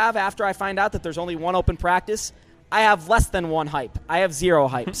hype I have after I find out that there's only one open practice? I have less than 1 hype. I have 0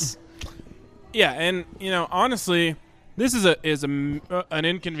 hypes. Yeah, and honestly, this is an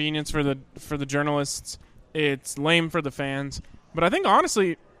inconvenience for the journalists. It's lame for the fans, but I think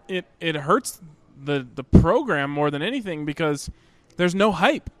honestly, it hurts the program more than anything because there's no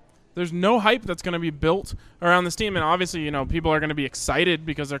hype. There's no hype that's going to be built around this team, and obviously, people are going to be excited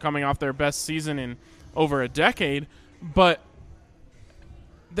because they're coming off their best season in over a decade, but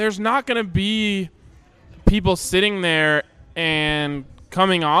there's not going to be people sitting there and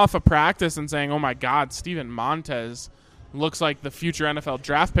coming off a practice and saying, oh my God, Steven Montez looks like the future NFL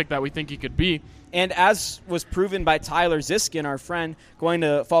draft pick that we think he could be. And as was proven by Tyler Ziskin, our friend, going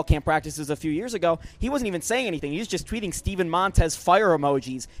to fall camp practices a few years ago, he wasn't even saying anything. He was just tweeting Steven Montez fire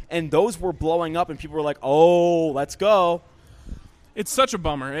emojis, and those were blowing up, and people were like, oh, let's go. It's such a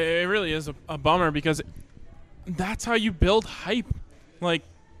bummer. It really is a bummer because that's how you build hype. Like,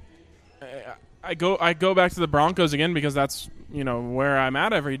 I go back to the Broncos again because that's where I'm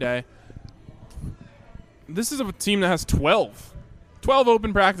at every day. This is a team that has 12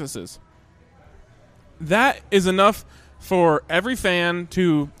 open practices. That is enough for every fan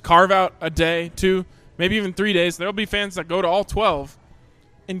to carve out a day, 2, maybe even 3 days. There'll be fans that go to all 12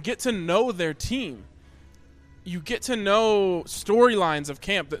 and get to know their team. You get to know storylines of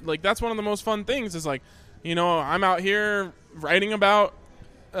camp. That's one of the most fun things is I'm out here writing about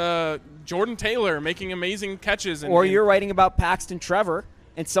Jordan Taylor making amazing catches. Or you're writing about Paxton Trevor,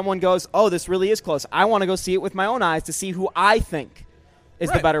 and someone goes, oh, this really is close. I want to go see it with my own eyes to see who I think is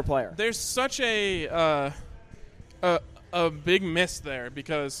the better player. There's such a big miss there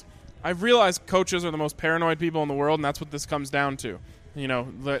because I've realized coaches are the most paranoid people in the world, and that's what this comes down to.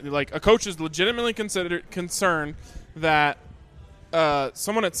 A coach is legitimately concerned that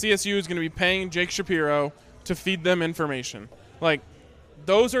someone at CSU is going to be paying Jake Shapiro to feed them information.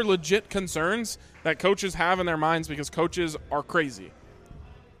 Those are legit concerns that coaches have in their minds because coaches are crazy.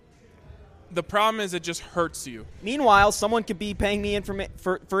 The problem is it just hurts you. Meanwhile, someone could be paying me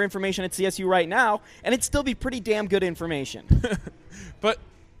for information at CSU right now, and it'd still be pretty damn good information. But,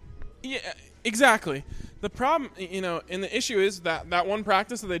 yeah, exactly. The problem, and the issue is that one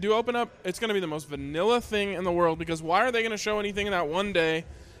practice that they do open up, it's going to be the most vanilla thing in the world because why are they going to show anything in that one day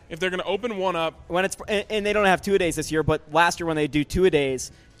if they're going to open one up? And they don't have 2-a-days this year, but last year when they do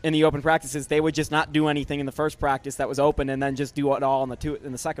 2-a-days in the open practices, they would just not do anything in the first practice that was open and then just do it all in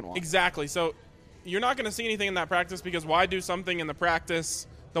the second one. Exactly. So you're not going to see anything in that practice because why do something in the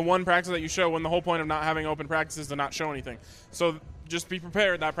one practice that you show when the whole point of not having open practice is to not show anything? So just be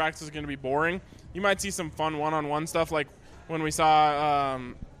prepared. That practice is going to be boring. You might see some fun one-on-one stuff like when we saw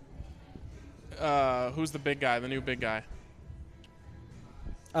who's the big guy, the new big guy?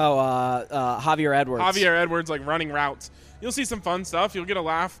 Javier Edwards. Javier Edwards, running routes. You'll see some fun stuff. You'll get a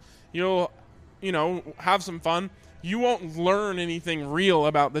laugh. You'll, have some fun. You won't learn anything real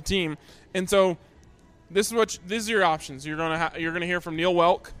about the team. And so this is your options. You're gonna hear from Neil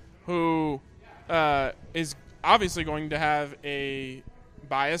Welk, who is obviously going to have a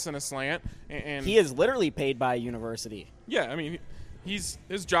bias and a slant. And he is literally paid by a university. Yeah,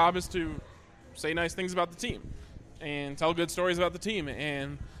 his job is to say nice things about the team and tell good stories about the team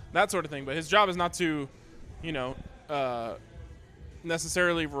and that sort of thing. But his job is not to,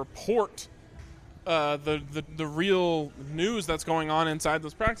 necessarily report the real news that's going on inside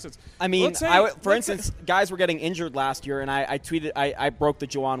those practices. I mean, for instance, guys were getting injured last year, and I tweeted, I broke the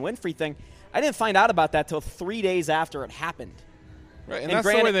Juwan Winfrey thing. I didn't find out about that till 3 days after it happened. Right, and that's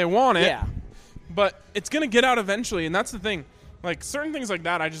the way they want it. Yeah. But it's going to get out eventually, and that's the thing. Like, certain things like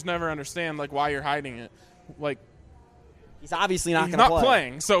that, I just never understand, like, why you're hiding it. Like, he's obviously not going to play. He's not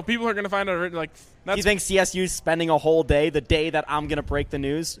playing, so people are going to find out, like, that's... Do you think CSU's spending a whole day, the day that I'm going to break the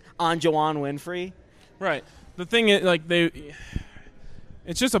news, on Juwan Winfrey? Right. The thing is, like,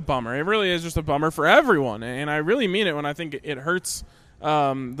 it's just a bummer. It really is just a bummer for everyone, and I really mean it when I think it hurts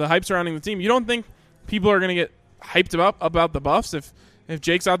the hype surrounding the team. You don't think people are going to get hyped up about the Buffs if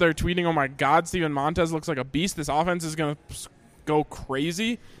Jake's out there tweeting, oh, my God, Steven Montez looks like a beast, this offense is going to go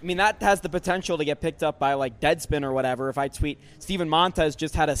crazy? I mean, that has the potential to get picked up by, like, Deadspin or whatever. If I tweet, Steven Montez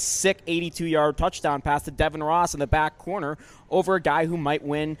just had a sick 82-yard touchdown pass to Devin Ross in the back corner over a guy who might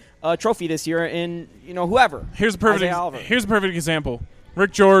win a trophy this year in, whoever. Here's a perfect example.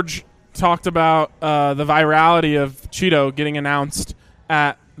 Rick George talked about the virality of Cheeto getting announced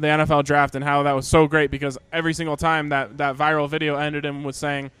at the NFL draft and how that was so great because every single time that viral video ended him with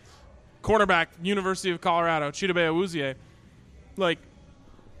saying, cornerback, University of Colorado, Chidobe Awuzie. Like,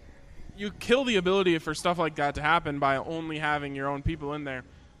 you kill the ability for stuff like that to happen by only having your own people in there.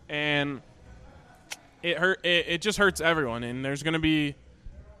 And it just hurts everyone. And there's going to be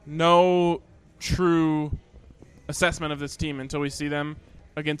no true assessment of this team until we see them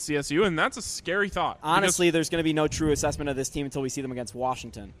against CSU, and that's a scary thought. Honestly, there's going to be no true assessment of this team until we see them against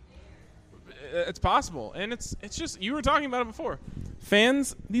Washington. It's possible, and it's just, you were talking about it before.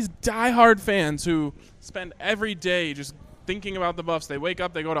 Fans, these diehard fans who spend every day just thinking about the Buffs. They wake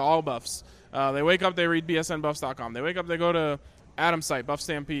up, they go to All Buffs. They wake up, they read bsnbuffs.com. They wake up, they go to Adam's site, Buff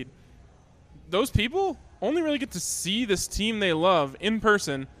Stampede. Those people only really get to see this team they love in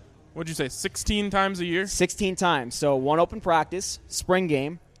person, what'd you say, 16 times a year? 16 times. So one open practice, spring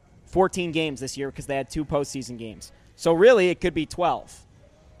game, 14 games this year because they had 2 postseason games. So really it could be 12.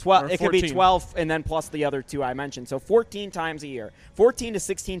 It could be 12 and then plus the other 2 I mentioned. So 14 times a year. 14 to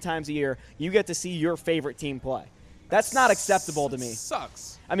 16 times a year, you get to see your favorite team play. That's not acceptable to me.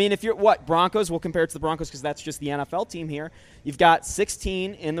 Sucks. I mean, if you're, Broncos, we'll compare it to the Broncos because that's just the NFL team here. You've got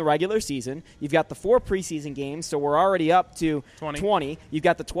 16 in the regular season. You've got the 4 preseason games, so we're already up to 20. You've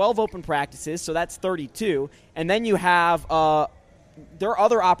got the 12 open practices, so that's 32. And then you have there are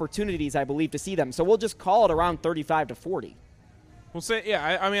other opportunities, I believe, to see them. So we'll just call it around 35 to 40. We'll say,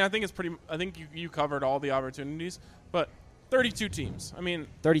 yeah, I mean, I think it's pretty – I think you covered all the opportunities, but 32 teams. I mean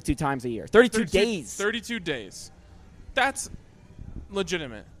 – 32 times a year. 32 days. 32 days. That's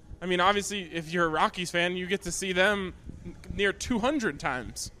legitimate. I mean, obviously, if you're a Rockies fan, you get to see them near 200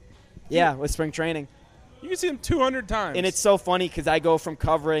 times. Yeah, with spring training. You can see them 200 times. And it's so funny because I go from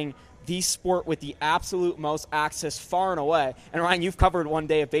covering the sport with the absolute most access far and away. And, Ryan, you've covered one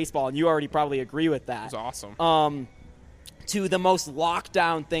day of baseball, and you already probably agree with that. It's awesome. To the most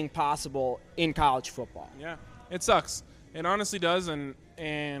lockdown thing possible in college football. Yeah, it sucks. It honestly does.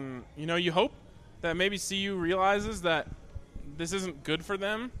 And you hope that maybe CU realizes that this isn't good for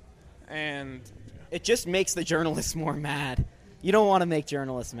them, and it just makes the journalists more mad. You don't want to make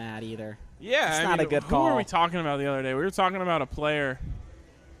journalists mad either. Yeah, it's not a good call. Who were we talking about the other day? We were talking about a player.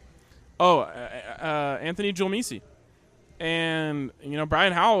 Anthony Julmisi. And,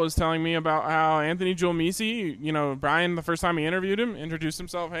 Brian Howell was telling me about how Anthony Julmisi, Brian, the first time he interviewed him, introduced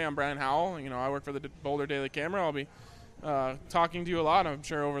himself. Hey, I'm Brian Howell. I work for the Boulder Daily Camera. I'll be talking to you a lot, I'm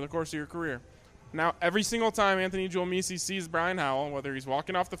sure, over the course of your career. Now, every single time Anthony Julmisi sees Brian Howell, whether he's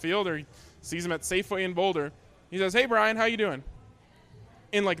walking off the field or he sees him at Safeway in Boulder, he says, hey, Brian, how you doing?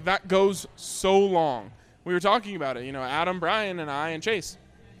 And, that goes so long. We were talking about it, Adam, Brian, and I, and Chase.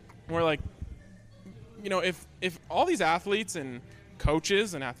 We're like, if all these athletes and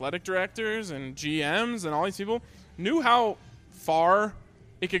coaches and athletic directors and GMs and all these people knew how far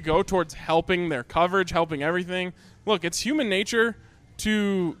it could go towards helping their coverage, helping everything. Look, it's human nature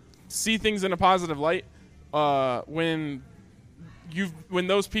to see things in a positive light when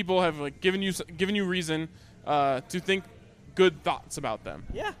those people have given you reason to think good thoughts about them.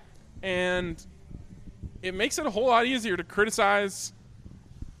 Yeah. And it makes it a whole lot easier to criticize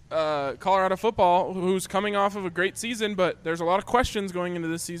Colorado football, who's coming off of a great season, but there's a lot of questions going into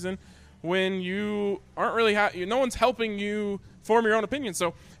this season when you aren't really no one's helping you form your own opinion.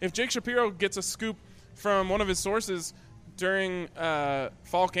 So if Jake Shapiro gets a scoop from one of his sources during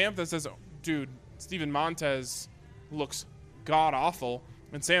fall camp that says, dude, Steven Montez looks god-awful,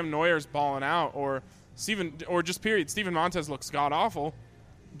 and Sam Neuer's balling out, or Steven Montez looks god-awful,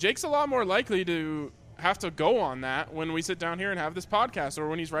 Jake's a lot more likely to have to go on that when we sit down here and have this podcast, or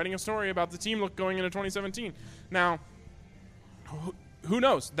when he's writing a story about the team going into 2017. Now, who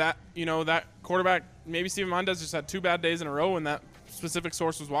knows? That quarterback, maybe Steven Montez just had 2 bad days in a row when that specific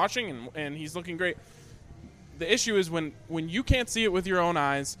source was watching, and he's looking great. The issue is when you can't see it with your own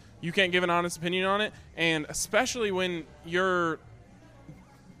eyes, you can't give an honest opinion on it, and especially when you're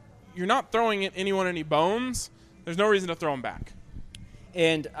not throwing anyone any bones, there's no reason to throw them back.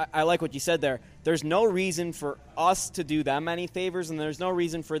 And I like what you said there. There's no reason for us to do them any favors, and there's no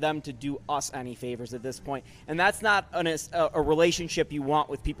reason for them to do us any favors at this point. And that's not a relationship you want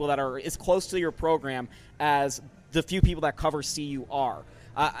with people that are as close to your program as the few people that cover CU are.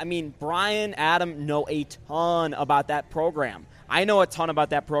 Brian, Adam know a ton about that program. I know a ton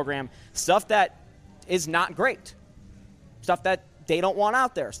about that program. Stuff that is not great. Stuff that they don't want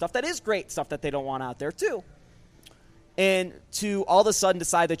out there. Stuff that is great. Stuff that they don't want out there, too. And to all of a sudden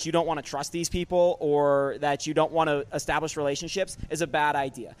decide that you don't want to trust these people or that you don't want to establish relationships is a bad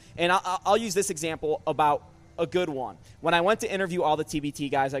idea. And I'll use this example about a good one. When I went to interview all the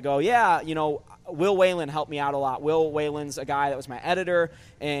TBT guys, I go, Will Whalen helped me out a lot. Will Whalen's a guy that was my editor,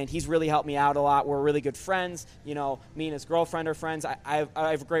 and he's really helped me out a lot. We're really good friends. Me and his girlfriend are friends. I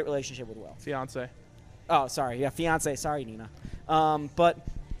have a great relationship with Will. Fiance. Oh, sorry. Yeah, fiance. Sorry, Nina. But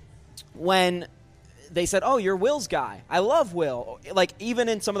when they said, oh, you're Will's guy. I love Will. Like, even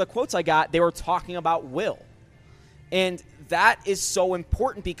in some of the quotes I got, they were talking about Will. And that is so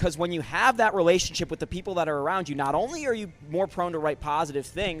important because when you have that relationship with the people that are around you, not only are you more prone to write positive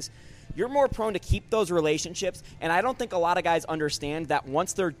things, you're more prone to keep those relationships. And I don't think a lot of guys understand that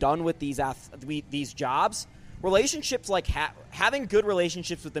once they're done with these jobs, relationships like having good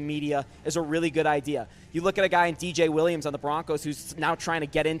relationships with the media is a really good idea. You look at a guy in DJ Williams on the Broncos who's now trying to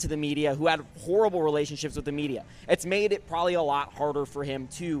get into the media, who had horrible relationships with the media. It's made it probably a lot harder for him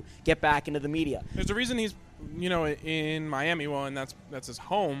to get back into the media. There's a reason he's, in Miami, and that's his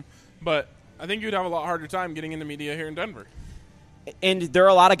home, but I think you'd have a lot harder time getting into media here in Denver. And there are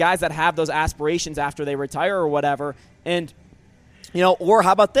a lot of guys that have those aspirations after they retire or whatever. And, or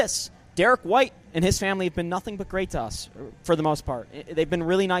how about this? Derek White and his family have been nothing but great to us for the most part. They've been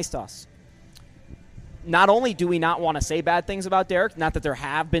really nice to us. Not only do we not want to say bad things about Derek, not that there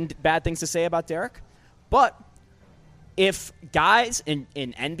have been bad things to say about Derek, but if guys in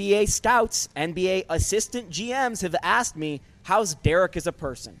NBA scouts, NBA assistant GMs have asked me, how's Derek as a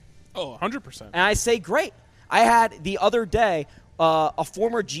person? Oh, 100%. And I say, great. I had the other day a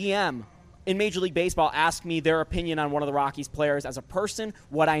former GM in Major League Baseball asked me their opinion on one of the Rockies players as a person,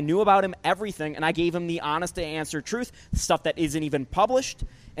 what I knew about him, everything, and I gave him the honest to answer truth, stuff that isn't even published,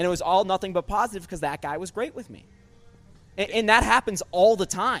 and it was all nothing but positive because that guy was great with me. And that happens all the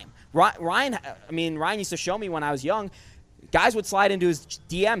time. Ryan used to show me when I was young, guys would slide into his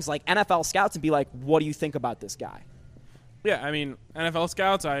DMs like NFL scouts and be like, what do you think about this guy? Yeah, NFL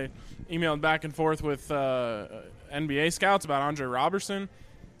scouts, I emailed back and forth with NBA scouts about Andre Robertson.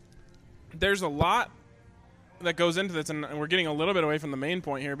 There's a lot that goes into this, and we're getting a little bit away from the main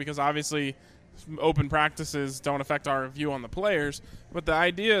point here because obviously open practices don't affect our view on the players. But the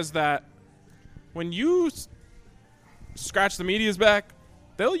idea is that when you scratch the media's back,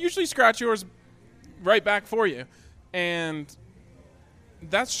 they'll usually scratch yours right back for you. And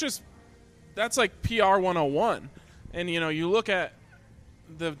that's like PR 101. And, you look at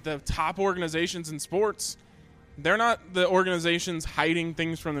the top organizations in sports, they're not the organizations hiding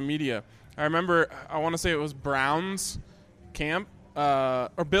things from the media. I remember, I want to say it was Browns camp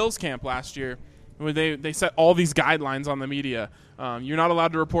or Bills camp last year, where they set all these guidelines on the media. You're not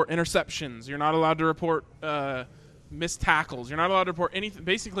allowed to report interceptions. You're not allowed to report missed tackles. You're not allowed to report anything.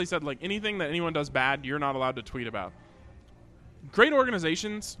 Basically said, like, anything that anyone does bad, you're not allowed to tweet about. Great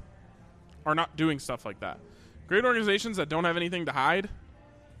organizations are not doing stuff like that. Great organizations that don't have anything to hide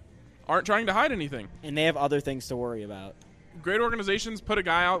aren't trying to hide anything. And they have other things to worry about. Great organizations put a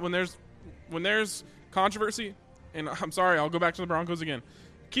guy out when there's controversy. And I'm sorry, I'll go back to the Broncos again.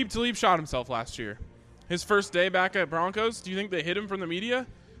 Aqib Talib shot himself last year. His first day back at Broncos, do you think they hid him from the media?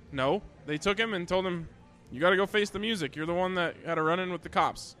 No. They took him and told him, you got to go face the music. You're the one that had a run-in with the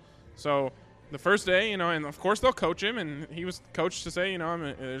cops. So the first day, and of course they'll coach him, and he was coached to say,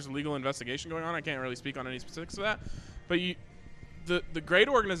 there's a legal investigation going on. I can't really speak on any specifics of that. But the great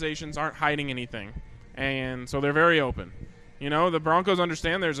organizations aren't hiding anything, and so they're very open. The Broncos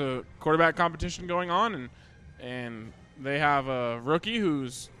understand there's a quarterback competition going on, and they have a rookie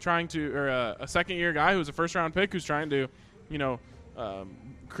who's trying to, or a second-year guy who's a first-round pick who's trying to,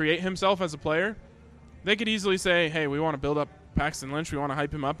 create himself as a player. They could easily say, hey, we want to build up Paxton Lynch. We want to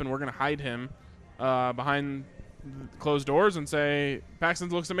hype him up, and we're going to hide him behind closed doors and say Paxton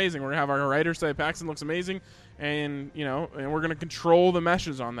looks amazing. We're going to have our writers say Paxton looks amazing, and and we're going to control the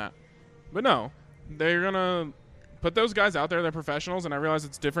meshes on that. But no, they're going to put those guys out there. They're professionals, and I realize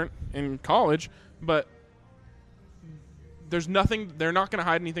it's different in college, but there's nothing. They're not going to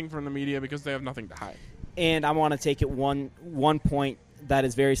hide anything from the media because they have nothing to hide. And I want to take it one point that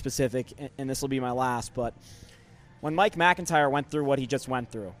is very specific, and this will be my last, but when Mike McIntyre went through what he just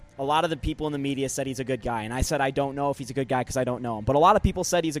went through, a lot of the people in the media said he's a good guy, and I said I don't know if he's a good guy because I don't know him, but a lot of people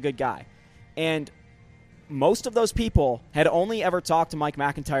said he's a good guy. And most of those people had only ever talked to Mike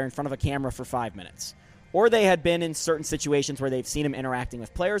McIntyre in front of a camera for 5 minutes, or they had been in certain situations where they've seen him interacting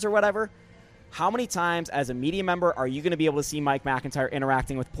with players or whatever. How many times as a media member are you going to be able to see Mike McIntyre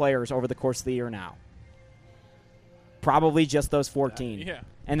interacting with players over the course of the year now? Probably just those 14. Yeah.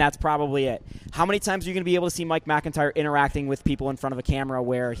 And that's probably it. How many times are you going to be able to see Mike McIntyre interacting with people in front of a camera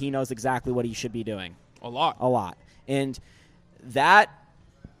where he knows exactly what he should be doing? A lot. A lot. And that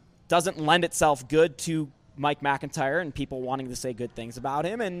doesn't lend itself good to Mike McIntyre and people wanting to say good things about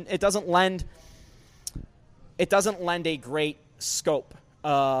him. And it doesn't lend a great scope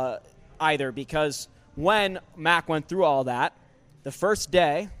either, because when Mac went through all that, the first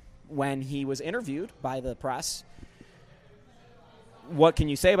day when he was interviewed by the press, what can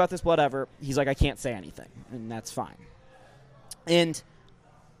you say about this, whatever, he's like, I can't say anything, and that's fine. And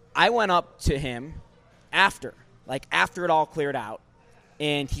I went up to him after it all cleared out,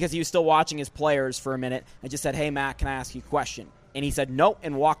 and because he was still watching his players for a minute, I just said, hey, Matt, can I ask you a question? And he said nope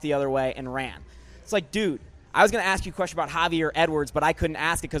and walked the other way and ran. It's like, dude, I was going to ask you a question about Javier Edwards, but I couldn't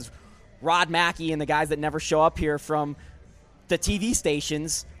ask it because Rod Mackey and the guys that never show up here from the TV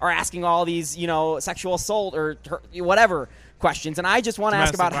stations are asking all these, sexual assault or whatever questions. And I just want to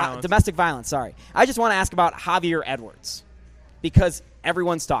ask about domestic violence. Sorry. I just want to ask about Javier Edwards because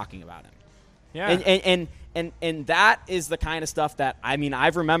everyone's talking about him. Yeah. And that is the kind of stuff that,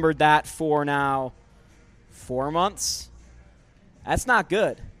 I've remembered that for now 4 months. That's not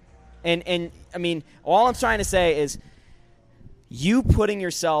good. And all I'm trying to say is you hiding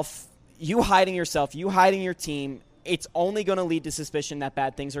yourself, you hiding your team, it's only going to lead to suspicion that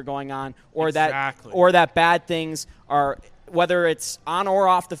bad things are going on, or that bad things are, whether it's on or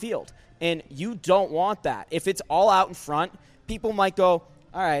off the field. And you don't want that. If it's all out in front, people might go,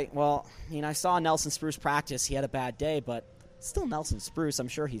 all right, well, I saw Nelson Spruce practice. He had a bad day, but still Nelson Spruce. I'm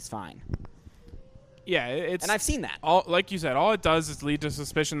sure he's fine. Yeah, and I've seen that. Like you said, all it does is lead to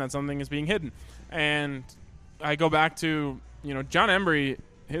suspicion that something is being hidden. And I go back to, John Embry,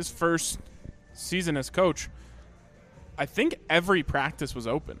 his first season as coach, I think every practice was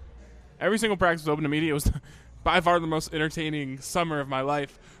open. Every single practice was open to media. It was by far the most entertaining summer of my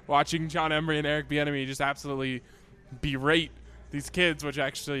life, watching John Embry and Eric Bieniemy just absolutely berate these kids, which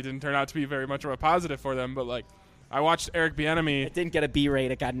actually didn't turn out to be very much of a positive for them. But, I watched Eric Bieniemy. It didn't get a B rate.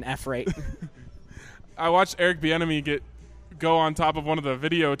 It got an F rate. I watched Eric Bieniemy go on top of one of the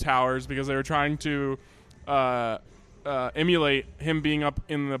video towers because they were trying to emulate him being up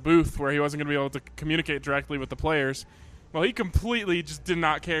in the booth where he wasn't going to be able to communicate directly with the players. Well, he completely just did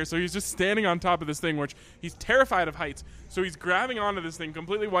not care, so he's just standing on top of this thing, which he's terrified of heights. So he's grabbing onto this thing,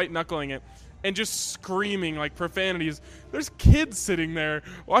 completely white-knuckling it, and just screaming like profanities. There's kids sitting there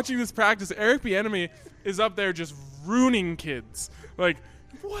watching this practice. Eric Bieniemy is up there just ruining kids. Like,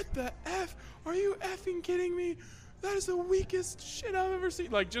 what the F? Are you effing kidding me? That is the weakest shit I've ever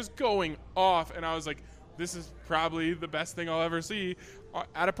seen. Just going off. And I was like, this is probably the best thing I'll ever see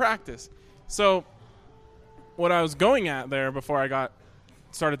at a practice. So what I was going at there before I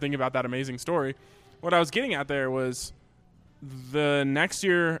started thinking about that amazing story, what I was getting at there was the next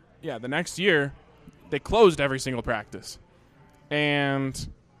year, they closed every single practice. And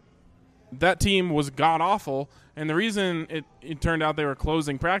that team was god-awful. And the reason it turned out they were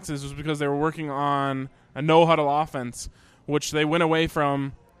closing practices was because they were working on a no-huddle offense, which they went away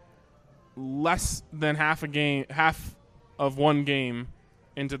from less than half of one game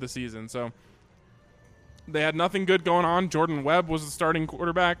into the season. So they had nothing good going on. Jordan Webb was the starting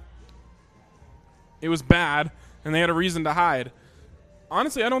quarterback. It was bad, and they had a reason to hide.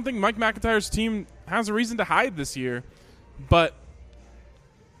 Honestly, I don't think Mike McIntyre's team has a reason to hide this year, but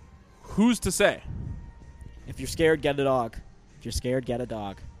who's to say? If you're scared, get a dog. If you're scared, get a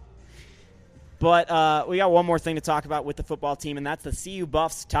dog. But we got one more thing to talk about with the football team, and that's the CU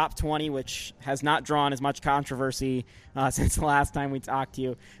Buffs Top 20, which has not drawn as much controversy since the last time we talked to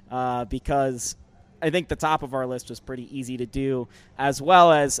you because I think the top of our list was pretty easy to do, as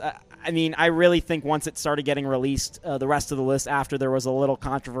well as, I really think once it started getting released, the rest of the list after there was a little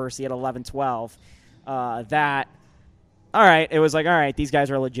controversy at 11-12, that all right, it was like, all right, these guys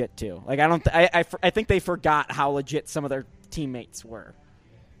are legit too. Like I think they forgot how legit some of their teammates were.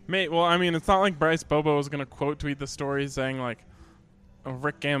 Mate, well, I mean, it's not like Bryce Bobo was going to quote tweet the story saying, like,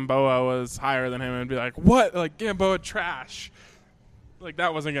 Rick Gamboa was higher than him and be like, what? Like, Gamboa trash. Like,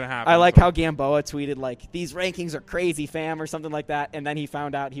 that wasn't going to happen. I like how Gamboa tweeted, like, these rankings are crazy, fam, or something like that, and then he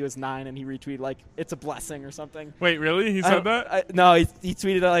found out he was 9, and he retweeted, like, it's a blessing or something. Wait, really? He said that? No, he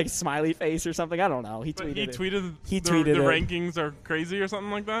tweeted, like, smiley face or something. I don't know. He tweeted the rankings are crazy or something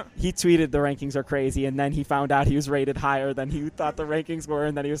like that? He tweeted the rankings are crazy, and then he found out he was rated higher than he thought the rankings were,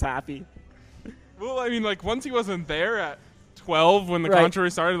 and then he was happy. Well, I mean, like, once he wasn't there at 12 when the Right.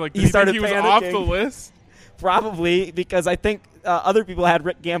 controversy started, like, did He he started think he was panicking. off the list? Probably, because I think other people had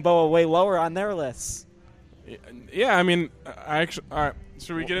Rick Gamboa way lower on their lists. Yeah, I mean, all right,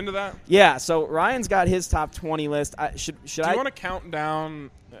 should we get into that? Yeah, so Ryan's got his top 20 list. Do Do you want to count down?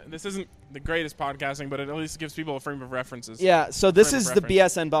 This isn't the greatest podcasting, but it at least gives people a frame of references. Yeah, so this is the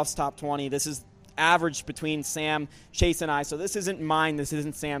BSN Buffs top 20. This is average between Sam, Chase, and I. So this isn't mine. This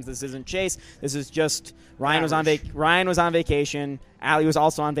isn't Sam's. This isn't Chase. This is just Ryan was on vacation. Allie was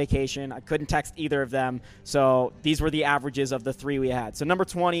also on vacation. I couldn't text either of them. So these were the averages of the 3 we had. So number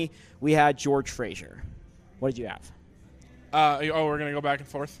 20, we had George Frazier. What did you have? We're going to go back and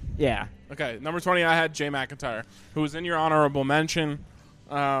forth? Yeah. Okay, number 20, I had Jay McIntyre, who was in your honorable mention.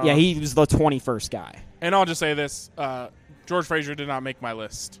 Yeah, he was the 21st guy. And I'll just say this. George Frazier did not make my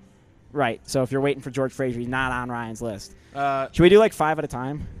list. Right. So if you're waiting for George Frazier, he's not on Ryan's list. Should we do like 5 at a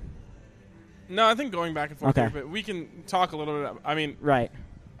time? No, I think going back and forth Okay. here, but we can talk a little bit. I mean, right.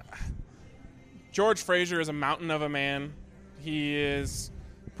 George Frazier is a mountain of a man. He is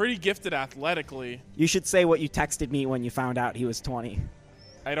pretty gifted athletically. You should say what you texted me when you found out he was 20.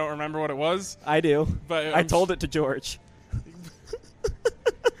 I don't remember what it was. I do. But I told it to George.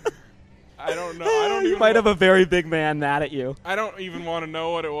 I don't know. I don't You even might have a very big man mad at you. I don't even want to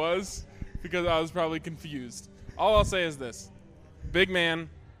know what it was because I was probably confused. All I'll say is this. Big man,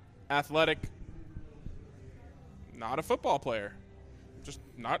 athletic, not a football player. Just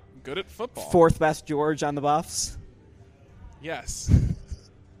not good at football. 4th best George on the Buffs. Yes.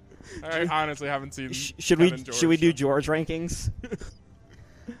 I honestly haven't seen Should Kevin George, we do so- George rankings?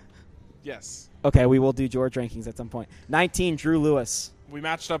 Yes. Okay, we will do George rankings at some point. 19, Drew Lewis. We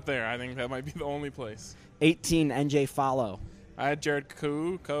matched up there. I think that might be the only place. 18, NJ Follow, I had Jared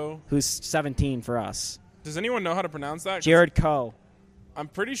Coe. who's 17 for us. Does anyone know how to pronounce that? 'Cause Jared Coe, I'm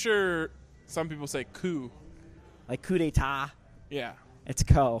pretty sure some people say coup. like coup d'etat. Yeah. It's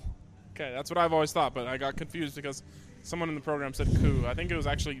Coe. Okay, that's what I've always thought, but I got confused because someone in the program said coup. I think it was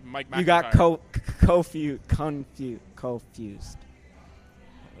actually Mike McIntyre. You got confused.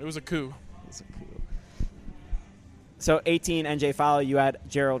 It was a coup. So 18, NJ Follow, you had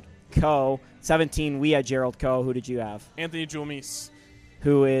Gerald Coe. 17, we had Gerald Coe. Who did you have? Anthony Julemise.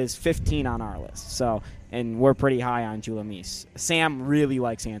 Who is 15 on our list. So, and we're pretty high on Julemise. Sam really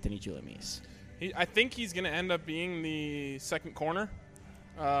likes Anthony Julemise. I think he's going to end up being the second corner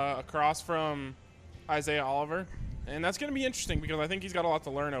across from Isaiah Oliver. And that's going to be interesting because I think he's got a lot to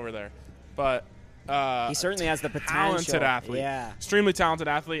learn over there. But he certainly has the potential. Talented athlete. Yeah. Extremely talented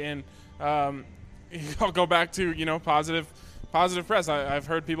athlete. And I'll go back to, positive press. I've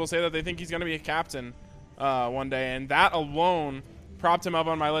heard people say that they think he's going to be a captain one day. And that alone propped him up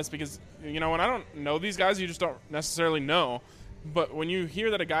on my list because, when I don't know these guys, you just don't necessarily know. But when you hear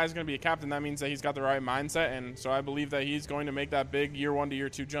that a guy's going to be a captain, that means that he's got the right mindset. And so I believe that he's going to make that big year 1 to year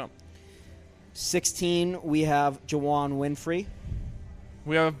 2 jump. 16, we have Juwan Winfrey.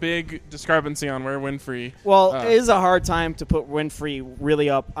 We have a big discrepancy on where Winfrey. Well, it is a hard time to put Winfrey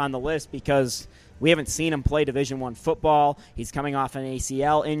really up on the list because we haven't seen him play Division I football. He's coming off an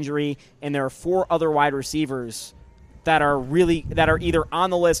ACL injury, and there are 4 other wide receivers that are either on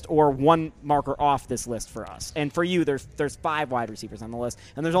the list or one marker off this list for us. And for you, there's 5 wide receivers on the list,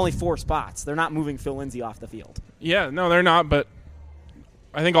 and there's only 4 spots. They're not moving Phil Lindsay off the field. Yeah, no, they're not, but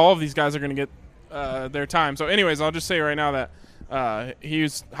I think all of these guys are going to get their time. So anyways, I'll just say right now that he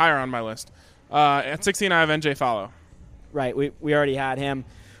was higher on my list. At 16, I have NJ Follow. Right, we already had him.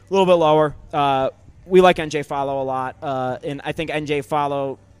 A little bit lower. We like NJ Follow a lot, and I think NJ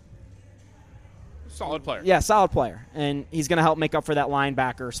Follow... Solid player. Yeah, solid player. And he's going to help make up for that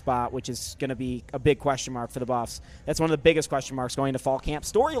linebacker spot, which is going to be a big question mark for the Buffs. That's one of the biggest question marks going to fall camp.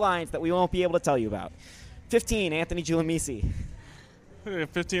 Storylines that we won't be able to tell you about. 15, Anthony Julemise.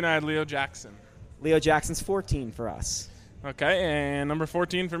 15, I had Leo Jackson. Leo Jackson's 14 for us. Okay, and number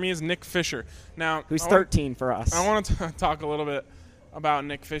 14 for me is Nick Fisher. Now, who's 13 for us. I want to talk a little bit about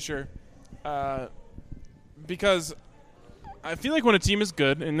Nick Fisher because I feel like when a team is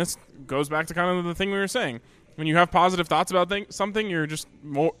good, and this goes back to kind of the thing we were saying, When you have positive thoughts about something, you're just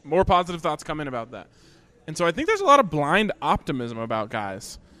more positive thoughts come in about that. And so I think there's a lot of blind optimism about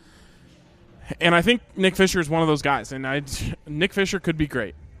guys. And I think Nick Fisher is one of those guys. And Nick Fisher could be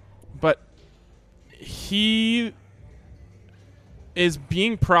great. But he is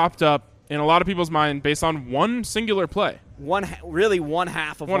being propped up in a lot of people's mind based on one singular play. Really one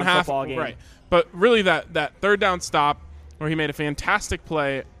half of one football game. Right. But really that third down stop where he made a fantastic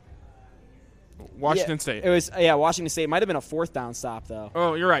play. Washington State. It was Washington State. It might have been a fourth down stop though.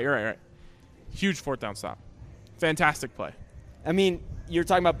 Oh, you're right. Huge fourth down stop. Fantastic play. I mean, you're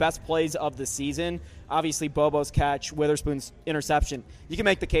talking about best plays of the season. Obviously, Bobo's catch, Witherspoon's interception. You can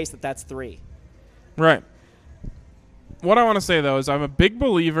make the case that that's 3. Right. What I want to say, though, is I'm a big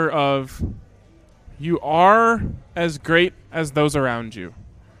believer of you are as great as those around you.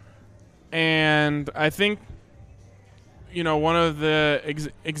 And I think, one of the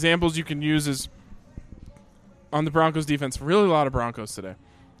examples you can use is on the Broncos defense, really a lot of Broncos today.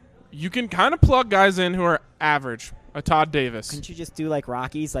 You can kind of plug guys in who are average. A Todd Davis. Couldn't you just do like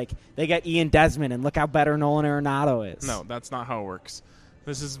Rockies? Like they got Ian Desmond, and look how better Nolan Arenado is. No, that's not how it works.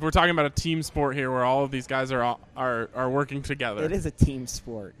 We're talking about a team sport here, where all of these guys are working together. It is a team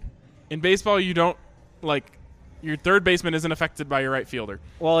sport. In baseball, you don't your third baseman isn't affected by your right fielder.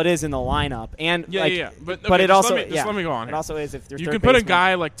 Well, it is in the lineup, and But it also let me go on. It also is if you can put a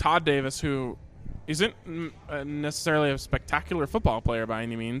guy like Todd Davis, who isn't necessarily a spectacular football player by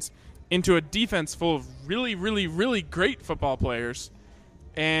any means, into a defense full of really, really, really great football players,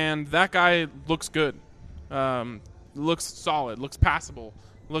 and that guy looks good, looks solid, looks passable,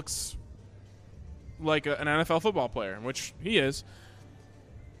 looks like an NFL football player, which he is.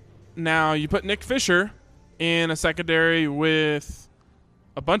 Now, you put Nick Fisher in a secondary with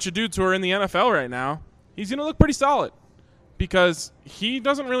a bunch of dudes who are in the NFL right now, he's going to look pretty solid because he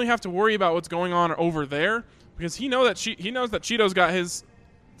doesn't really have to worry about what's going on over there because he knows that Cheeto's got his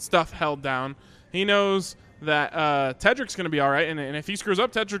stuff held down. He knows that Tedrick's going to be all right, and if he screws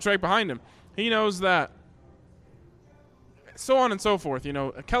up, Tedrick's right behind him. He knows that, so on and so forth.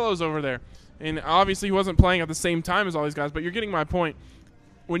 Kello's over there, and obviously he wasn't playing at the same time as all these guys, but you're getting my point.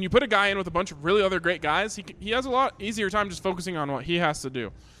 When you put a guy in with a bunch of really other great guys, he has a lot easier time just focusing on what he has to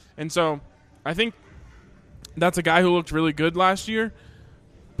do. And so I think that's a guy who looked really good last year,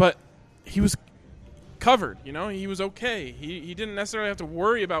 but he was covered. He was okay. He didn't necessarily have to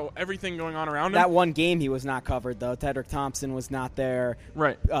worry about everything going on around him. That one game he was not covered, though. Tedrick Thompson was not there.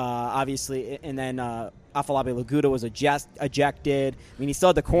 Right. Obviously, and then Afolabi Laguda was ejected. I mean, he still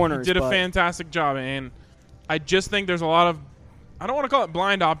had the corners. He did a fantastic job, and I just think there's a lot of, I don't want to call it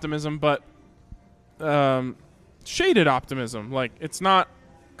blind optimism, but shaded optimism. Like, it's not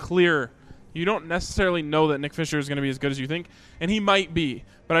clear. You don't necessarily know that Nick Fisher is going to be as good as you think, and he might be.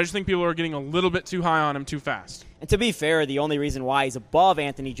 But I just think people are getting a little bit too high on him too fast. And to be fair, the only reason why he's above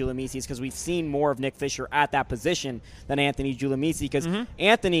Anthony Giuliamisi is because we've seen more of Nick Fisher at that position than Anthony Giuliamisi because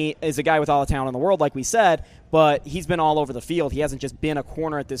Anthony is a guy with all the talent in the world, like we said, but he's been all over the field. He hasn't just been a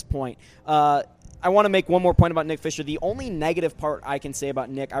corner at this point. I want to make one more point about Nick Fisher. The only negative part I can say about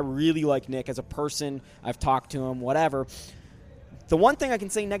Nick, I really like Nick as a person. I've talked to him, whatever. The one thing I can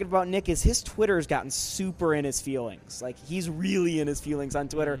say negative about Nick is his Twitter has gotten super in his feelings. Like, he's really in his feelings on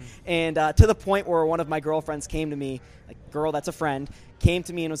Twitter. And to the point where one of my girlfriends came to me, girl that's a friend, came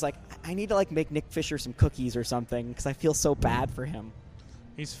to me and was like, I need to, make Nick Fisher some cookies or something because I feel so bad for him.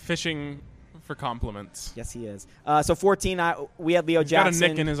 He's fishing for compliments. Yes, he is. So 14, we had Leo Jackson. Got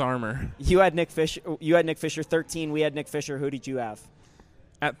a nick in his armor. You had Nick Fisher. 13, we had Nick Fisher. Who did you have?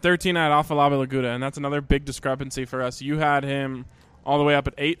 At 13, I had Afolabi Laguda, and that's another big discrepancy for us. You had him all the way up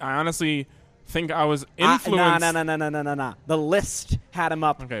at 8. I honestly think I was influenced. No. The list had him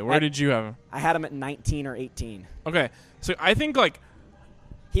up. Okay, where did you have him? I had him at 19 or 18. Okay, so I think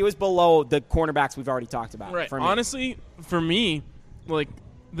he was below the cornerbacks we've already talked about. Right. For me. Honestly, for me,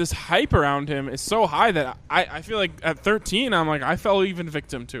 this hype around him is so high that I feel like at 13, I'm I fell even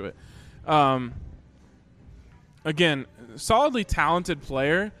victim to it. Again, solidly talented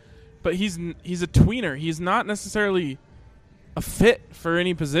player, but he's a tweener. He's not necessarily a fit for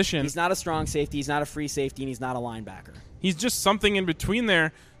any position. He's not a strong safety. He's not a free safety, and he's not a linebacker. He's just something in between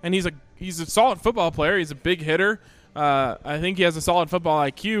there, and he's a solid football player. He's a big hitter. I think he has a solid football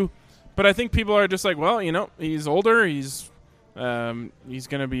IQ, but I think people are just he's older. He's going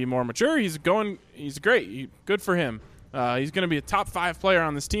to be more mature. He's great. Good for him. He's going to be a top 5 player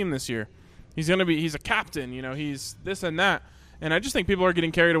on this team this year. He's a captain. He's this and that. And I just think people are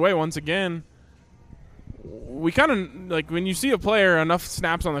getting carried away once again. We kind of when you see a player enough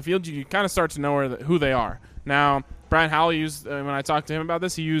snaps on the field, you kind of start to know who they are. Now, Brian Howell used, when I talked to him about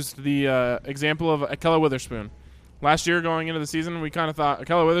this, he used the example of Akella Witherspoon. Last year going into the season, we kind of thought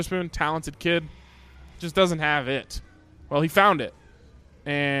Akella Witherspoon, talented kid, just doesn't have it. Well, he found it,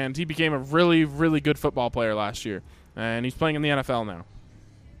 and he became a really, really good football player last year, and he's playing in the NFL now.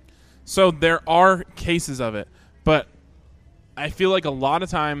 So there are cases of it, but I feel like a lot of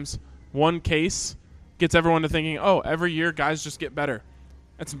times one case gets everyone to thinking, oh, every year guys just get better.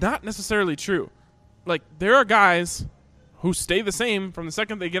 It's not necessarily true. Like, there are guys who stay the same from the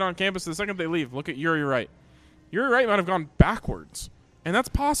second they get on campus to the second they leave. Look at Uri Wright. Uri Wright might have gone backwards, and that's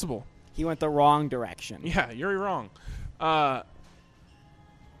possible. He went the wrong direction. Yeah, you're wrong.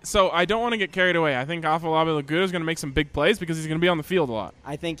 So I don't want to get carried away. I think Afolabi Laguda is going to make some big plays because he's going to be on the field a lot.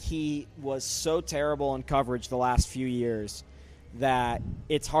 I think he was so terrible in coverage the last few years that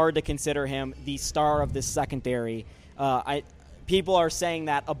it's hard to consider him the star of this secondary. People are saying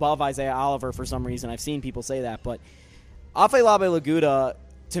that above Isaiah Oliver for some reason. I've seen people say that. But Afolabi Laguda,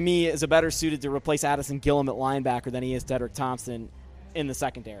 to me, is a better suited to replace Addison Gillum at linebacker than he is Dedrick Thompson in the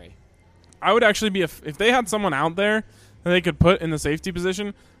secondary. I would actually be if they had someone out there that they could put in the safety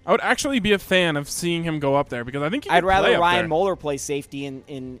position, I would actually be a fan of seeing him go up there because I think I'd rather Ryan Moeller play safety and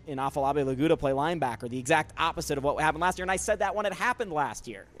Afolabi Laguda play linebacker, the exact opposite of what happened last year. And I said that when it happened last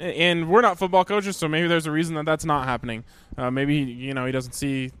year. And we're not football coaches, so maybe there's a reason that that's not happening. Maybe he doesn't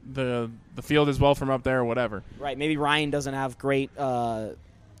see the field as well from up there or whatever. Right. Maybe Ryan doesn't have great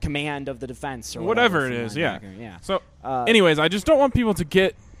command of the defense or whatever it is. Yeah. Yeah. So, anyways, I just don't want people to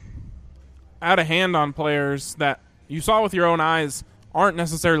get out of hand on players that you saw with your own eyes aren't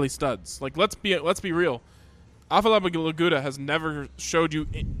necessarily studs. Like, let's be real. Afolabi Laguda has never showed you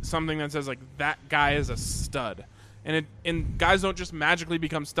something that says, like, that guy is a stud. And guys don't just magically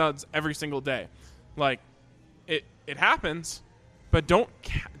become studs every single day. Like, it happens, but don't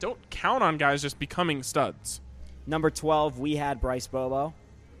count on guys just becoming studs. Number 12, we had Bryce Bobo.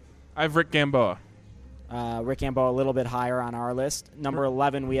 I have Rick Gamboa. Rick Gamboa a little bit higher on our list. Number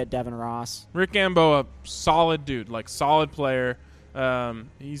 11, we had Devin Ross. Rick Gamboa, solid dude, like solid player.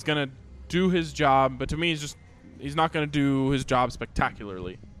 He's going to do his job, but to me he's not going to do his job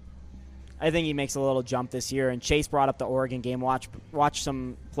spectacularly. I think he makes a little jump this year, and Chase brought up the Oregon game. Watch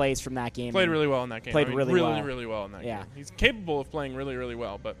some plays from that game. Played really well in that game. Really well in that game. He's capable of playing really, really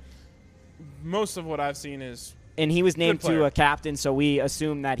well, but most of what I've seen is and he was named to a captain, so we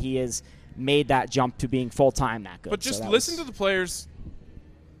assume that he has made that jump to being full-time that good. But just listen to the players.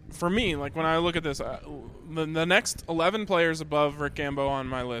 For me, like when I look at this, the next 11 players above Rick Gamboa on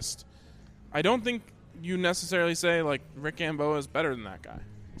my list, I don't think you necessarily say, like, Rick Gamboa is better than that guy.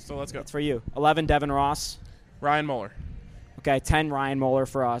 So let's go. That's for you. 11, Devin Ross. Ryan Moeller. Okay, 10, Ryan Moeller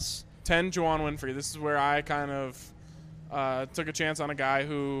for us. 10, Juwan Winfrey. This is where I kind of took a chance on a guy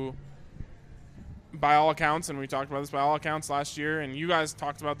who, by all accounts, and we talked about this by all accounts last year, and you guys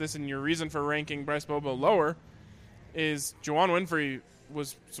talked about this, and your reason for ranking Bryce Bobo lower is Juwan Winfrey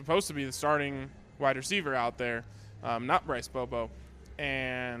was supposed to be the starting wide receiver out there, not Bryce Bobo.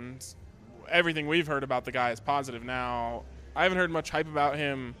 And everything we've heard about the guy is positive. Now, I haven't heard much hype about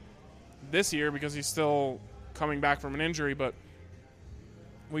him this year because he's still coming back from an injury, but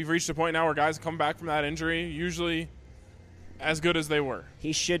we've reached a point now where guys come back from that injury usually as good as they were.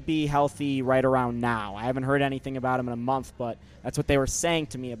 He should be healthy right around now. I haven't heard anything about him in a month, but that's what they were saying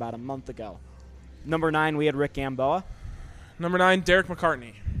to me about a month ago. Number 9, we had Rick Gamboa. Number 9, Derek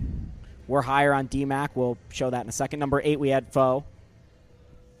McCartney. We're higher on D-Mac. We'll show that in a second. Number 8, we had Foe.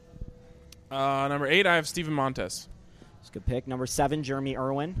 Number 8, I have Steven Montez. That's a good pick. Number 7, Jeremy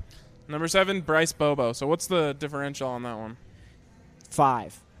Irwin. Number 7, Bryce Bobo. So what's the differential on that one?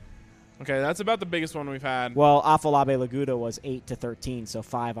 5. Okay, that's about the biggest one we've had. Well, Afolabi Laguda was 8 to 13, so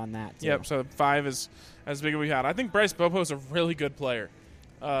 5 on that, too. Yep, so 5 is as big as we had. I think Bryce Bobo is a really good player.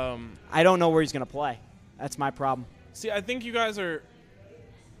 I don't know where he's going to play. That's my problem. See, I think you guys are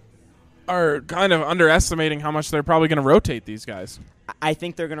kind of underestimating how much they're probably going to rotate these guys. I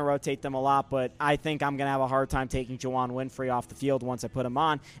think they're going to rotate them a lot, but I think I'm going to have a hard time taking Juwan Winfrey off the field once I put him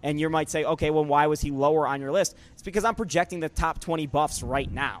on. And you might say, okay, well, why was he lower on your list? It's because I'm projecting the top 20 Buffs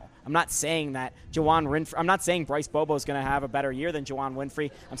right now. I'm not saying that I'm not saying Bryce Bobo is going to have a better year than Juwan Winfrey.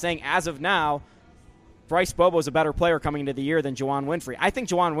 I'm saying as of now, Bryce Bobo is a better player coming into the year than Juwan Winfrey. I think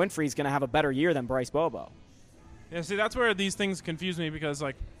Juwan Winfrey is going to have a better year than Bryce Bobo. Yeah, see, that's where these things confuse me because,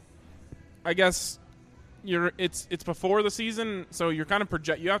 like, I guess it's before the season, so you're kind of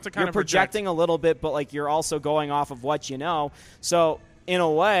projecting a little bit, but like you're also going off of what you know. So in a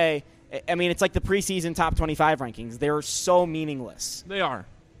way, I mean, it's like the preseason top 25 rankings. They're so meaningless. They are,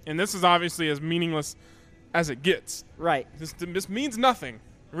 and this is obviously as meaningless as it gets. Right. This means nothing.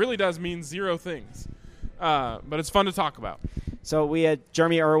 It really does mean zero things. But it's fun to talk about. So we had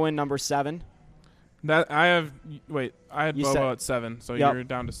Jeremy Irwin, number 7. I had Bobo at 7, so Yep. you're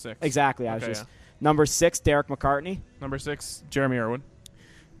down to 6. Exactly. Number 6, Derek McCartney. Number 6, Jeremy Irwin.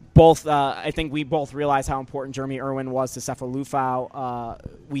 Both, I think we both realized how important Jeremy Irwin was to Sefo Lufau.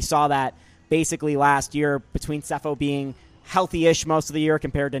 We saw that basically last year between Sefo being healthy-ish most of the year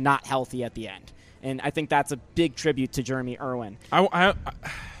compared to not healthy at the end. And I think that's a big tribute to Jeremy Irwin.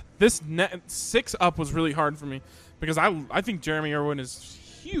 This 6 up was really hard for me because I think Jeremy Irwin is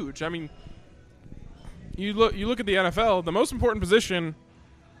huge. I mean, you look at the NFL, the most important position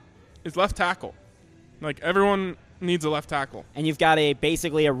is left tackle. Like, everyone needs a left tackle. And you've got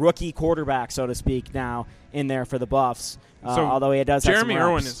basically a rookie quarterback, so to speak, now in there for the Buffs. Although he does have some Jeremy reps.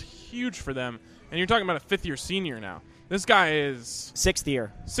 Irwin is huge for them. And you're talking about a fifth-year senior now. This guy is... Sixth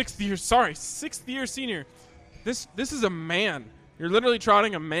year senior. This is a man. You're literally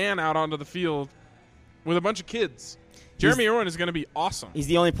trotting a man out onto the field with a bunch of kids. Jeremy Irwin is going to be awesome. He's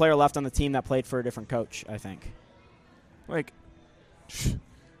the only player left on the team that played for a different coach, I think. Like,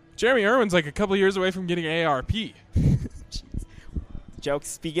 Jeremy Irwin's like a couple years away from getting ARP.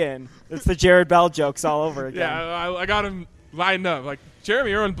 Jokes begin. It's the Jared Bell jokes all over again. Yeah, I got him lined up. Like,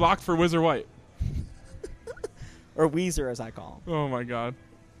 Jeremy Irwin blocked for Whizzer White. Or Weezer, as I call him. Oh, my God.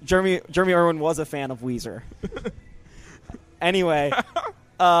 Jeremy Irwin was a fan of Weezer. Anyway,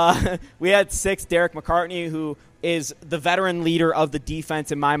 we had 6, Derek McCartney, who is the veteran leader of the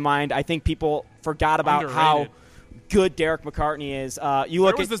defense in my mind. I think people forgot about how good Derek McCartney is.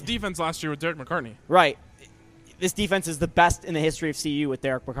 Where was this defense last year with Derek McCartney? Right. This defense is the best in the history of CU with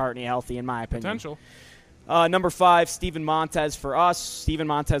Derek McCartney healthy, in my opinion. Potential. Number 5, Steven Montez for us. Steven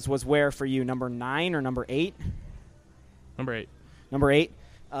Montez was where for you, number 9 or number 8? Number 8. Number 8.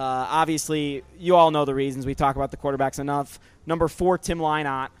 Obviously, you all know the reasons. We talk about the quarterbacks enough. Number 4, Tim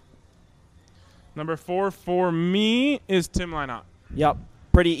Lynott. Number 4 for me is Tim Lynott. Yep.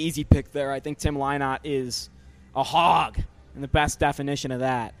 Pretty easy pick there. I think Tim Lynott is a hog in the best definition of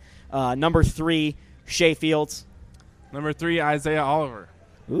that. Number 3, Shea Fields. Number 3, Isaiah Oliver.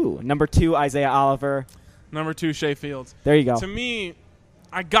 Ooh. Number 2, Isaiah Oliver. Number 2, Shea Fields. There you go. To me,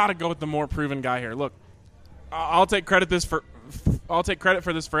 I got to go with the more proven guy here. Look, I'll take credit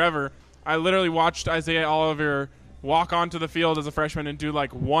for this forever. I literally watched Isaiah Oliver walk onto the field as a freshman and do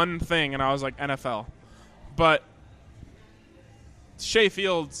like one thing, and I was like, NFL. But Shea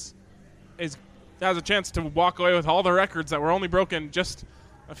Fields has a chance to walk away with all the records that were only broken just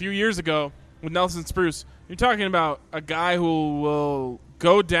a few years ago with Nelson Spruce. You're talking about a guy who will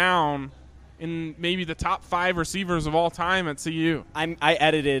go down in maybe the top 5 receivers of all time at CU. I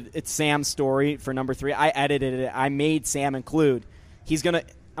edited it's Sam's story for number 3. I edited it. I made Sam include.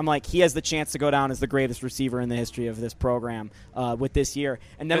 I'm like, he has the chance to go down as the greatest receiver in the history of this program with this year.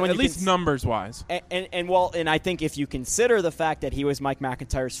 And then at least numbers wise. And I think if you consider the fact that he was Mike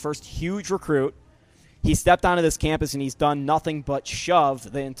McIntyre's first huge recruit, he stepped onto this campus and he's done nothing but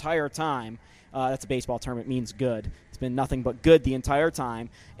shove the entire time. That's a baseball term. It means good. It's been nothing but good the entire time.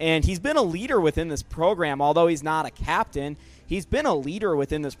 And he's been a leader within this program. Although he's not a captain, he's been a leader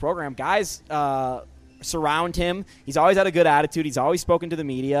within this program. Guys surround him. He's always had a good attitude. He's always spoken to the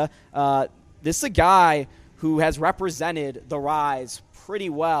media. This is a guy who has represented the Rise pretty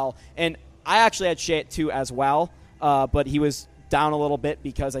well. And I actually had Shea at 2 as well, but he was down a little bit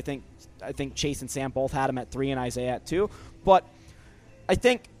because I think Chase and Sam both had him at 3 and Isaiah at 2. But I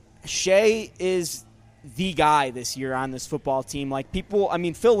think Shea is the guy this year on this football team. Like, people, I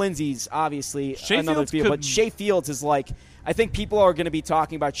mean, Phil Lindsay's obviously another field, but Shea Fields is like, I think people are going to be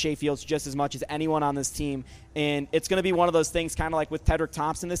talking about Shea Fields just as much as anyone on this team, and it's going to be one of those things kind of like with Tedrick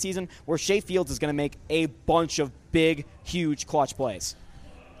Thompson this season where Shea Fields is going to make a bunch of big, huge clutch plays.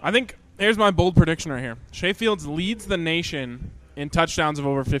 I think here's my bold prediction right here. Shea Fields leads the nation in touchdowns of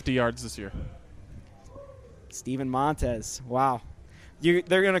over 50 yards this year. Steven Montez, wow. They're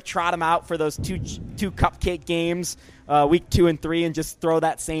going to trot him out for those two cupcake games, week 2 and 3, and just throw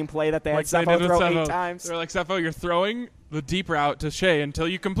that same play that they had Sefo throw 8 times. They're like, Sefo, you're throwing the deep route to Shea until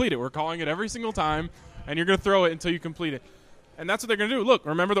you complete it. We're calling it every single time, and you're going to throw it until you complete it. And that's what they're going to do. Look,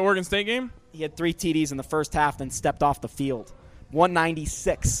 remember the Oregon State game? He had 3 TDs in the first half, then stepped off the field.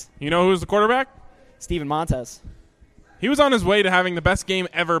 196. You know who's the quarterback? Steven Montez. He was on his way to having the best game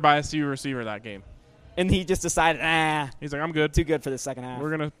ever by a CU receiver that game. And he just decided, he's like, I'm good. Too good for the second half.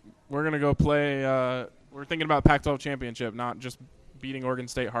 We're gonna go play. We're thinking about Pac-12 championship, not just beating Oregon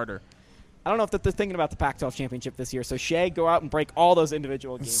State harder. I don't know if they're thinking about the Pac-12 championship this year. So Shea, go out and break all those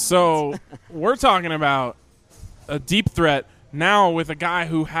individual games. So we're talking about a deep threat now with a guy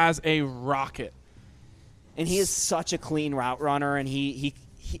who has a rocket. And he is such a clean route runner, and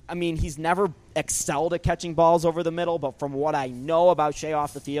he's never excelled at catching balls over the middle, but from what I know about Shea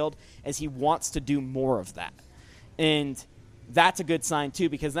off the field is he wants to do more of that. And that's a good sign, too,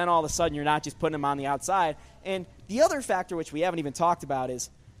 because then all of a sudden you're not just putting him on the outside. And the other factor, which we haven't even talked about, is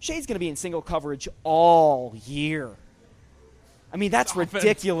Shea's going to be in single coverage all year. I mean, that's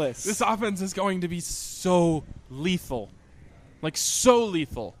ridiculous. This offense is going to be so lethal. Like, so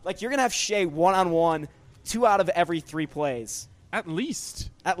lethal. Like, you're going to have Shea one-on-one 2 out of every 3 plays. At least.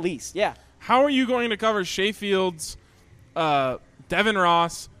 At least, yeah. How are you going to cover Shea Fields, Devin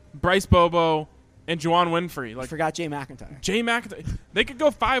Ross, Bryce Bobo, and Juwan Winfrey? I forgot Jay McIntyre. They could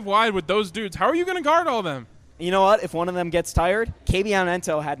go 5 wide with those dudes. How are you going to guard all of them? You know what? If one of them gets tired, Kabion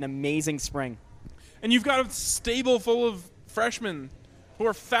Ento had an amazing spring. And you've got a stable full of freshmen who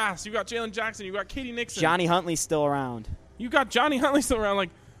are fast. You've got Jalen Jackson. You've got Katie Nixon. Johnny Huntley's still around. You got Johnny Huntley still around.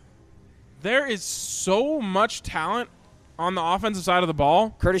 Like, there is so much talent on the offensive side of the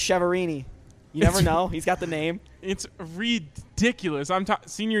ball. Curtis Cheverini. You never know. He's got the name. It's ridiculous.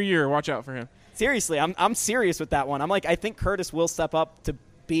 Senior year, watch out for him. Seriously, I'm serious with that one. I think Curtis will step up to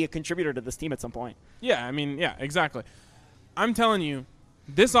be a contributor to this team at some point. Yeah, exactly. I'm telling you,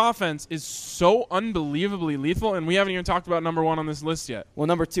 this offense is so unbelievably lethal, and we haven't even talked about number 1 on this list yet. Well,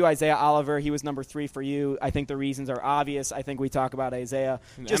 number 2, Isaiah Oliver. He was number 3 for you. I think the reasons are obvious. I think we talk about Isaiah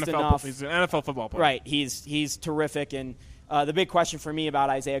just enough. He's an NFL football player. Right. He's terrific, and the big question for me about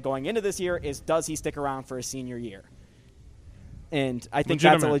Isaiah going into this year is, does he stick around for his senior year? And I think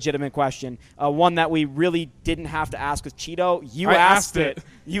that's a legitimate question. One that we really didn't have to ask was Cheeto. You asked it.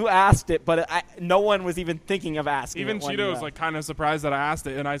 You asked it, but no one was even thinking of asking even it. Even Cheeto was kind of surprised that I asked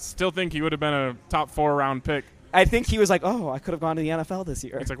it, and I still think he would have been a top 4 round pick. I think he was like, oh, I could have gone to the NFL this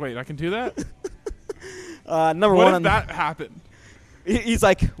year. It's like, wait, I can do that? Number what 1 if that happened? He's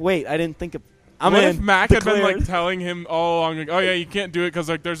like, wait, I didn't think of what if Mac had been telling him all along, oh yeah, you can't do it because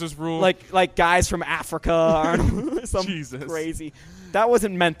there's this rule. Like guys from Africa or some crazy. That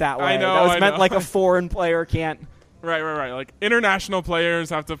wasn't meant that way. I know. That was meant like a foreign player can't. Right. Like international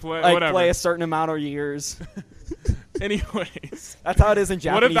players have to play whatever. Play a certain amount of years. Anyways, that's how it is in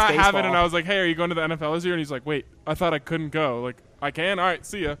Japanese What if that baseball. happened and I was like, hey, are you going to the NFL this year? And he's like, wait, I thought I couldn't go. Like, I can? All right,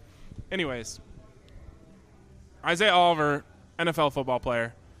 see ya. Anyways, Isaiah Oliver, NFL football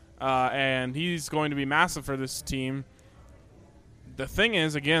player. And he's going to be massive for this team. The thing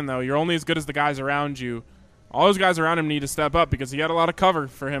is, again, though, you're only as good as the guys around you. All those guys around him need to step up because he had a lot of cover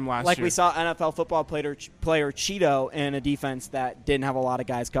for him last year. Like we saw NFL football player Cheeto in a defense that didn't have a lot of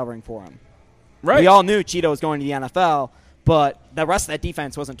guys covering for him. Right. We all knew Cheeto was going to the NFL, but the rest of that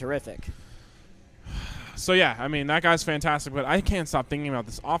defense wasn't terrific. So, yeah, I mean, that guy's fantastic, but I can't stop thinking about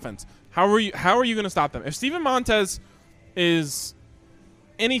this offense. How are you going to stop them? If Steven Montez is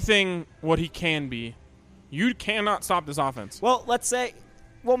anything what he can be, you cannot stop this offense.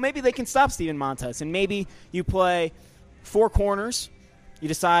 Well, maybe they can stop Steven Montez, and maybe you play 4 corners. You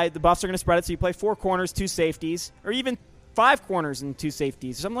decide the Buffs are going to spread it, so you play 4 corners, 2 safeties, or even 5 corners and 2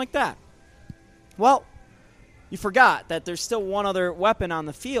 safeties, or something like that. Well, you forgot that there's still one other weapon on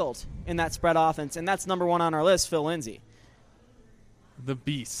the field in that spread offense, and that's number 1 on our list, Phil Lindsay. The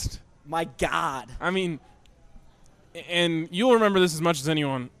beast. My God. I mean, and you'll remember this as much as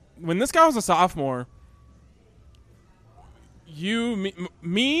anyone. When this guy was a sophomore,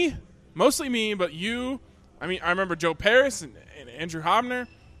 mostly me, but you, I mean, I remember Joe Paris and Andrew Hobner.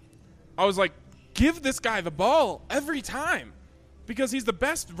 I was like, give this guy the ball every time because he's the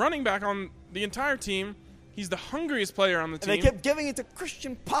best running back on the entire team. He's the hungriest player on the team. And they kept giving it to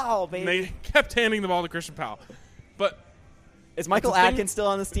Christian Powell, baby. And they kept handing the ball to Christian Powell. But is Michael Adkins still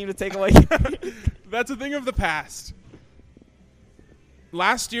on this team to take away? That's a thing of the past.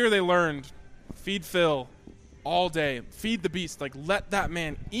 Last year they learned, feed Phil all day. Feed the beast. Like, let that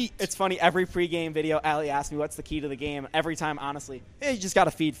man eat. It's funny. Every pregame video, Allie asked me, what's the key to the game? Every time, honestly, you just got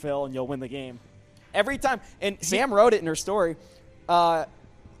to feed Phil and you'll win the game. Every time. And Sam wrote it in her story.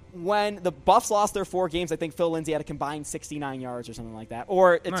 When the Buffs lost their 4 games, I think Phil Lindsay had a combined 69 yards or something like that.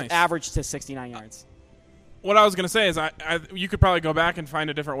 Or it's averaged to 69 yards. What I was going to say is you could probably go back and find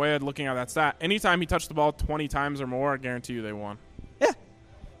a different way of looking at that stat. Anytime he touched the ball 20 times or more, I guarantee you they won. Yeah.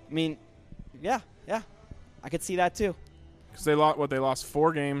 I mean, yeah. I could see that too. Because they lost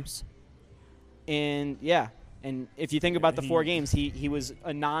 4 games. And, yeah. And if you think about the 4 games, he was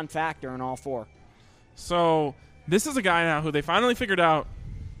a non-factor in all 4. So this is a guy now who they finally figured out,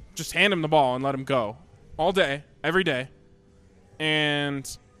 just hand him the ball and let him go all day, every day.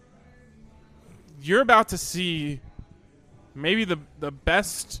 And you're about to see maybe the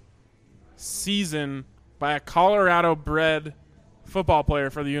best season by a Colorado-bred football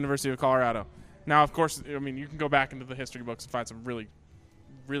player for the University of Colorado. Now, of course, I mean, you can go back into the history books and find some really,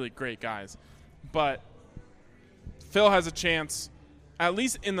 really great guys. But Phil has a chance, at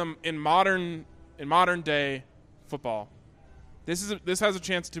least in modern day football. This has a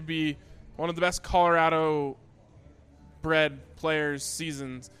chance to be one of the best Colorado bred players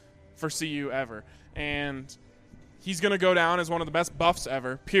seasons for CU ever. And he's going to go down as one of the best buffs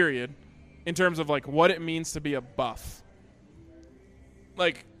ever, period, in terms of like what it means to be a buff.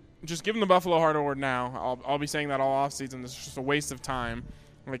 Like, just give him the Buffalo Heart Award now. I'll be saying that all offseason. It's just a waste of time.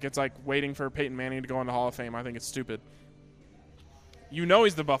 Like, it's like waiting for Peyton Manning to go into Hall of Fame. I think it's stupid. You know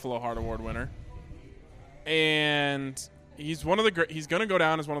he's the Buffalo Heart Award winner. And he's going to go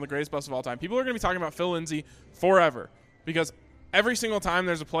down as one of the greatest buffs of all time. People are going to be talking about Phil Lindsay forever because every single time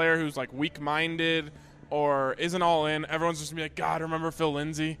there's a player who's like weak-minded or isn't all in, everyone's just going to be like, God, remember Phil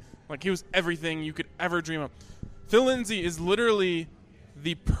Lindsay? Like, he was everything you could ever dream of. Phil Lindsay is literally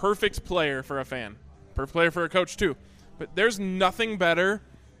the perfect player for a fan. Perfect player for a coach, too. But there's nothing better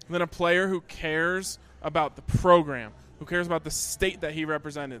than a player who cares about the program, who cares about the state that he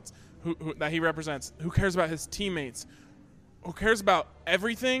represents, who cares about his teammates, who cares about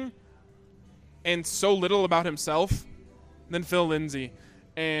everything and so little about himself than Phil Lindsay.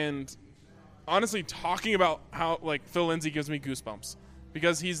 And honestly, talking about how like Phil Lindsay gives me goosebumps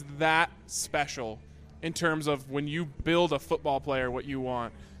because he's that special in terms of when you build a football player what you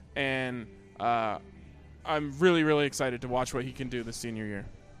want. And I'm really, really excited to watch what he can do this senior year.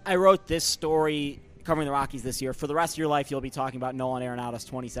 I wrote this story covering the Rockies this year. For the rest of your life, you'll be talking about Nolan Arenado's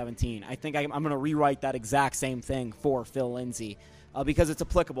 2017. I think I'm going to rewrite that exact same thing for Phil Lindsay because it's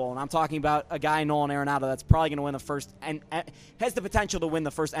applicable. And I'm talking about a guy, Nolan Arenado, that's probably going to win the first and has the potential to win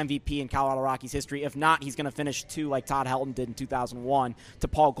the first MVP in Colorado Rockies history. If not, he's going to finish two like Todd Helton did in 2001 to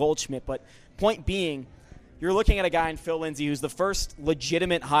Paul Goldschmidt. But point being, you're looking at a guy in Phil Lindsay who's the first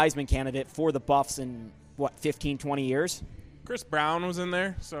legitimate Heisman candidate for the Buffs in, 15, 20 years? Chris Brown was in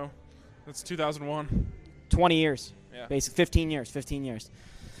there, so that's 2001. 20 years. Yeah. Basically 15 years.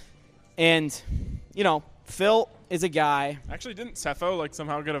 And, Phil is a guy. Actually, didn't Cepho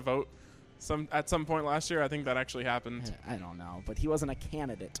somehow get a vote at some point last year? I think that actually happened. I don't know, but he wasn't a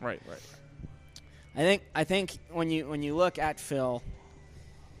candidate. Right. I think when you look at Phil,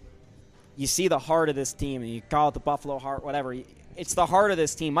 you see the heart of this team, and you call it the Buffalo Heart, whatever. It's the heart of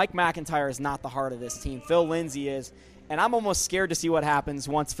this team. Mike McIntyre is not the heart of this team. Phil Lindsay is. And I'm almost scared to see what happens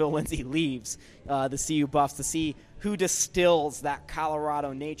once Phil Lindsay leaves the CU Buffs, to see who distills that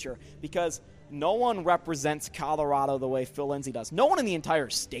Colorado nature. Because no one represents Colorado the way Phil Lindsay does. No one in the entire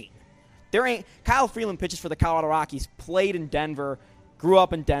state. Kyle Freeland pitches for the Colorado Rockies, played in Denver, grew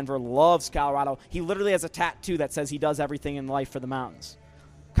up in Denver, loves Colorado. He literally has a tattoo that says he does everything in life for the mountains.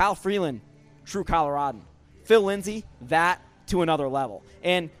 Kyle Freeland, true Coloradan. Phil Lindsay, that to another level.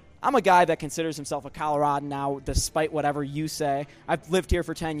 And I'm a guy that considers himself a Coloradan now, despite whatever you say. I've lived here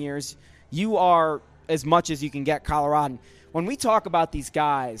for 10 years. You are as much as you can get Coloradan. When we talk about these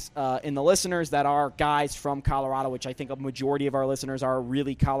guys, and the listeners that are guys from Colorado, which I think a majority of our listeners are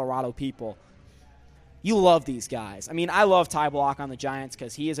really Colorado people, you love these guys. I mean, I love Ty Block on the Giants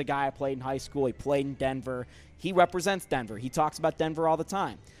because he is a guy I played in high school. He played in Denver. He represents Denver. He talks about Denver all the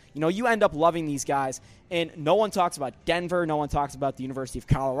time. You end up loving these guys, and no one talks about Denver. No one talks about the University of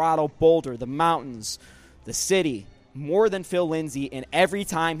Colorado, Boulder, the mountains, the city, more than Phil Lindsay, and every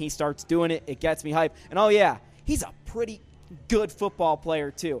time he starts doing it, it gets me hyped. And, oh, yeah, he's a pretty good football player,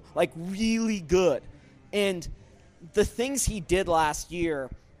 too, like really good. And the things he did last year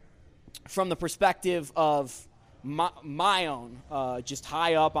from the perspective of my own, just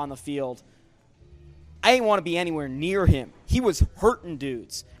high up on the field, I didn't want to be anywhere near him. He was hurting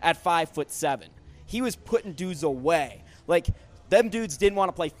dudes at 5'7". He was putting dudes away. Like, them dudes didn't want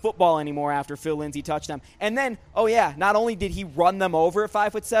to play football anymore after Phil Lindsay touched them. And then, oh yeah, not only did he run them over at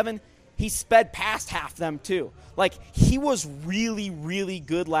 5'7", he sped past half them too. Like, he was really, really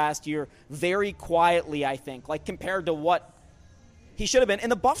good last year, very quietly, I think, like compared to what he should have been.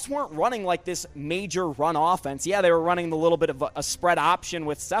 And the Buffs weren't running like this major run offense. Yeah, they were running a little bit of a spread option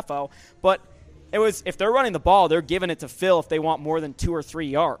with Cepho, but it was, if they're running the ball, they're giving it to Phil if they want more than 2 or 3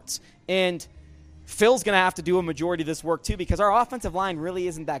 yards. And Phil's going to have to do a majority of this work too because our offensive line really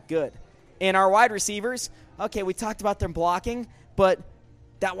isn't that good. And our wide receivers, okay, we talked about them blocking, but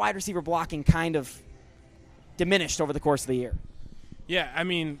that wide receiver blocking kind of diminished over the course of the year. Yeah, I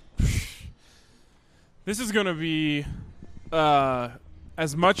mean, this is going to be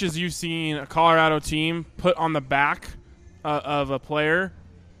as much as you've seen a Colorado team put on the back of a player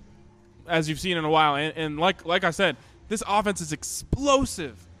as you've seen in a while. And like I said, this offense is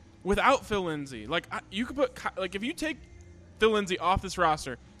explosive without Phil Lindsay. Like, you could put, like, if you take Phil Lindsay off this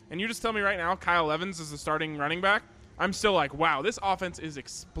roster and you just tell me right now Kyle Evans is the starting running back, I'm still like, wow, this offense is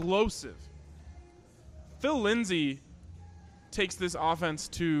explosive. Phil Lindsay takes this offense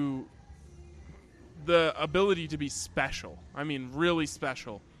to the ability to be special. I mean, really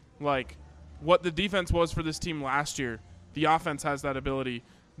special. Like, what the defense was for this team last year, the offense has that ability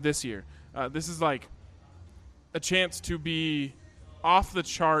this year. This is like a chance to be off the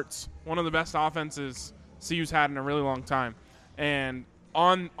charts, one of the best offenses CU's had in a really long time. And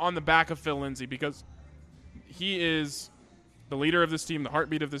on the back of Phil Lindsay, because he is the leader of this team, the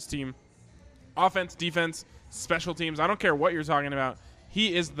heartbeat of this team. Offense, defense, special teams, I don't care what you're talking about.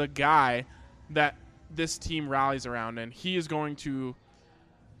 He is the guy that this team rallies around, and he is going to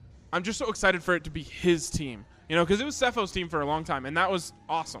 – I'm just so excited for it to be his team, because it was Cefo's team for a long time, and that was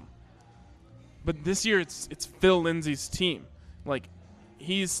awesome. But this year it's Phil Lindsay's team. Like,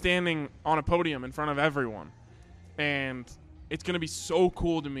 he's standing on a podium in front of everyone, and it's going to be so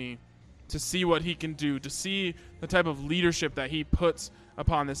cool to me to see what he can do, to see the type of leadership that he puts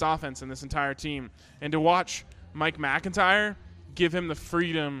upon this offense and this entire team, and to watch Mike McIntyre give him the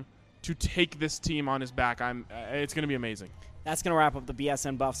freedom to take this team on his back. It's going to be amazing. That's going to wrap up the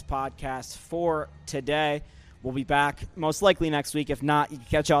BSN Buffs podcast for today. We'll be back most likely next week. If not, you can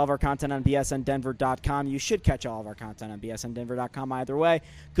catch all of our content on bsndenver.com. You should catch all of our content on bsndenver.com either way.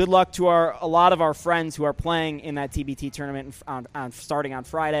 Good luck to a lot of our friends who are playing in that TBT tournament starting on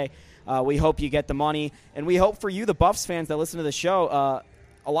Friday. We hope you get the money, and we hope for you, the Buffs fans that listen to the show,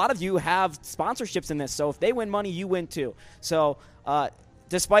 a lot of you have sponsorships in this, so if they win money, you win too. So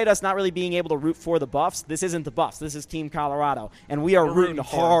despite us not really being able to root for the Buffs, this isn't the Buffs. This is Team Colorado, and we are rooting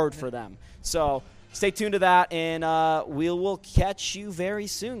hard for them. So stay tuned to that, and we will catch you very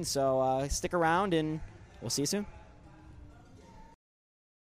soon. So stick around, and we'll see you soon.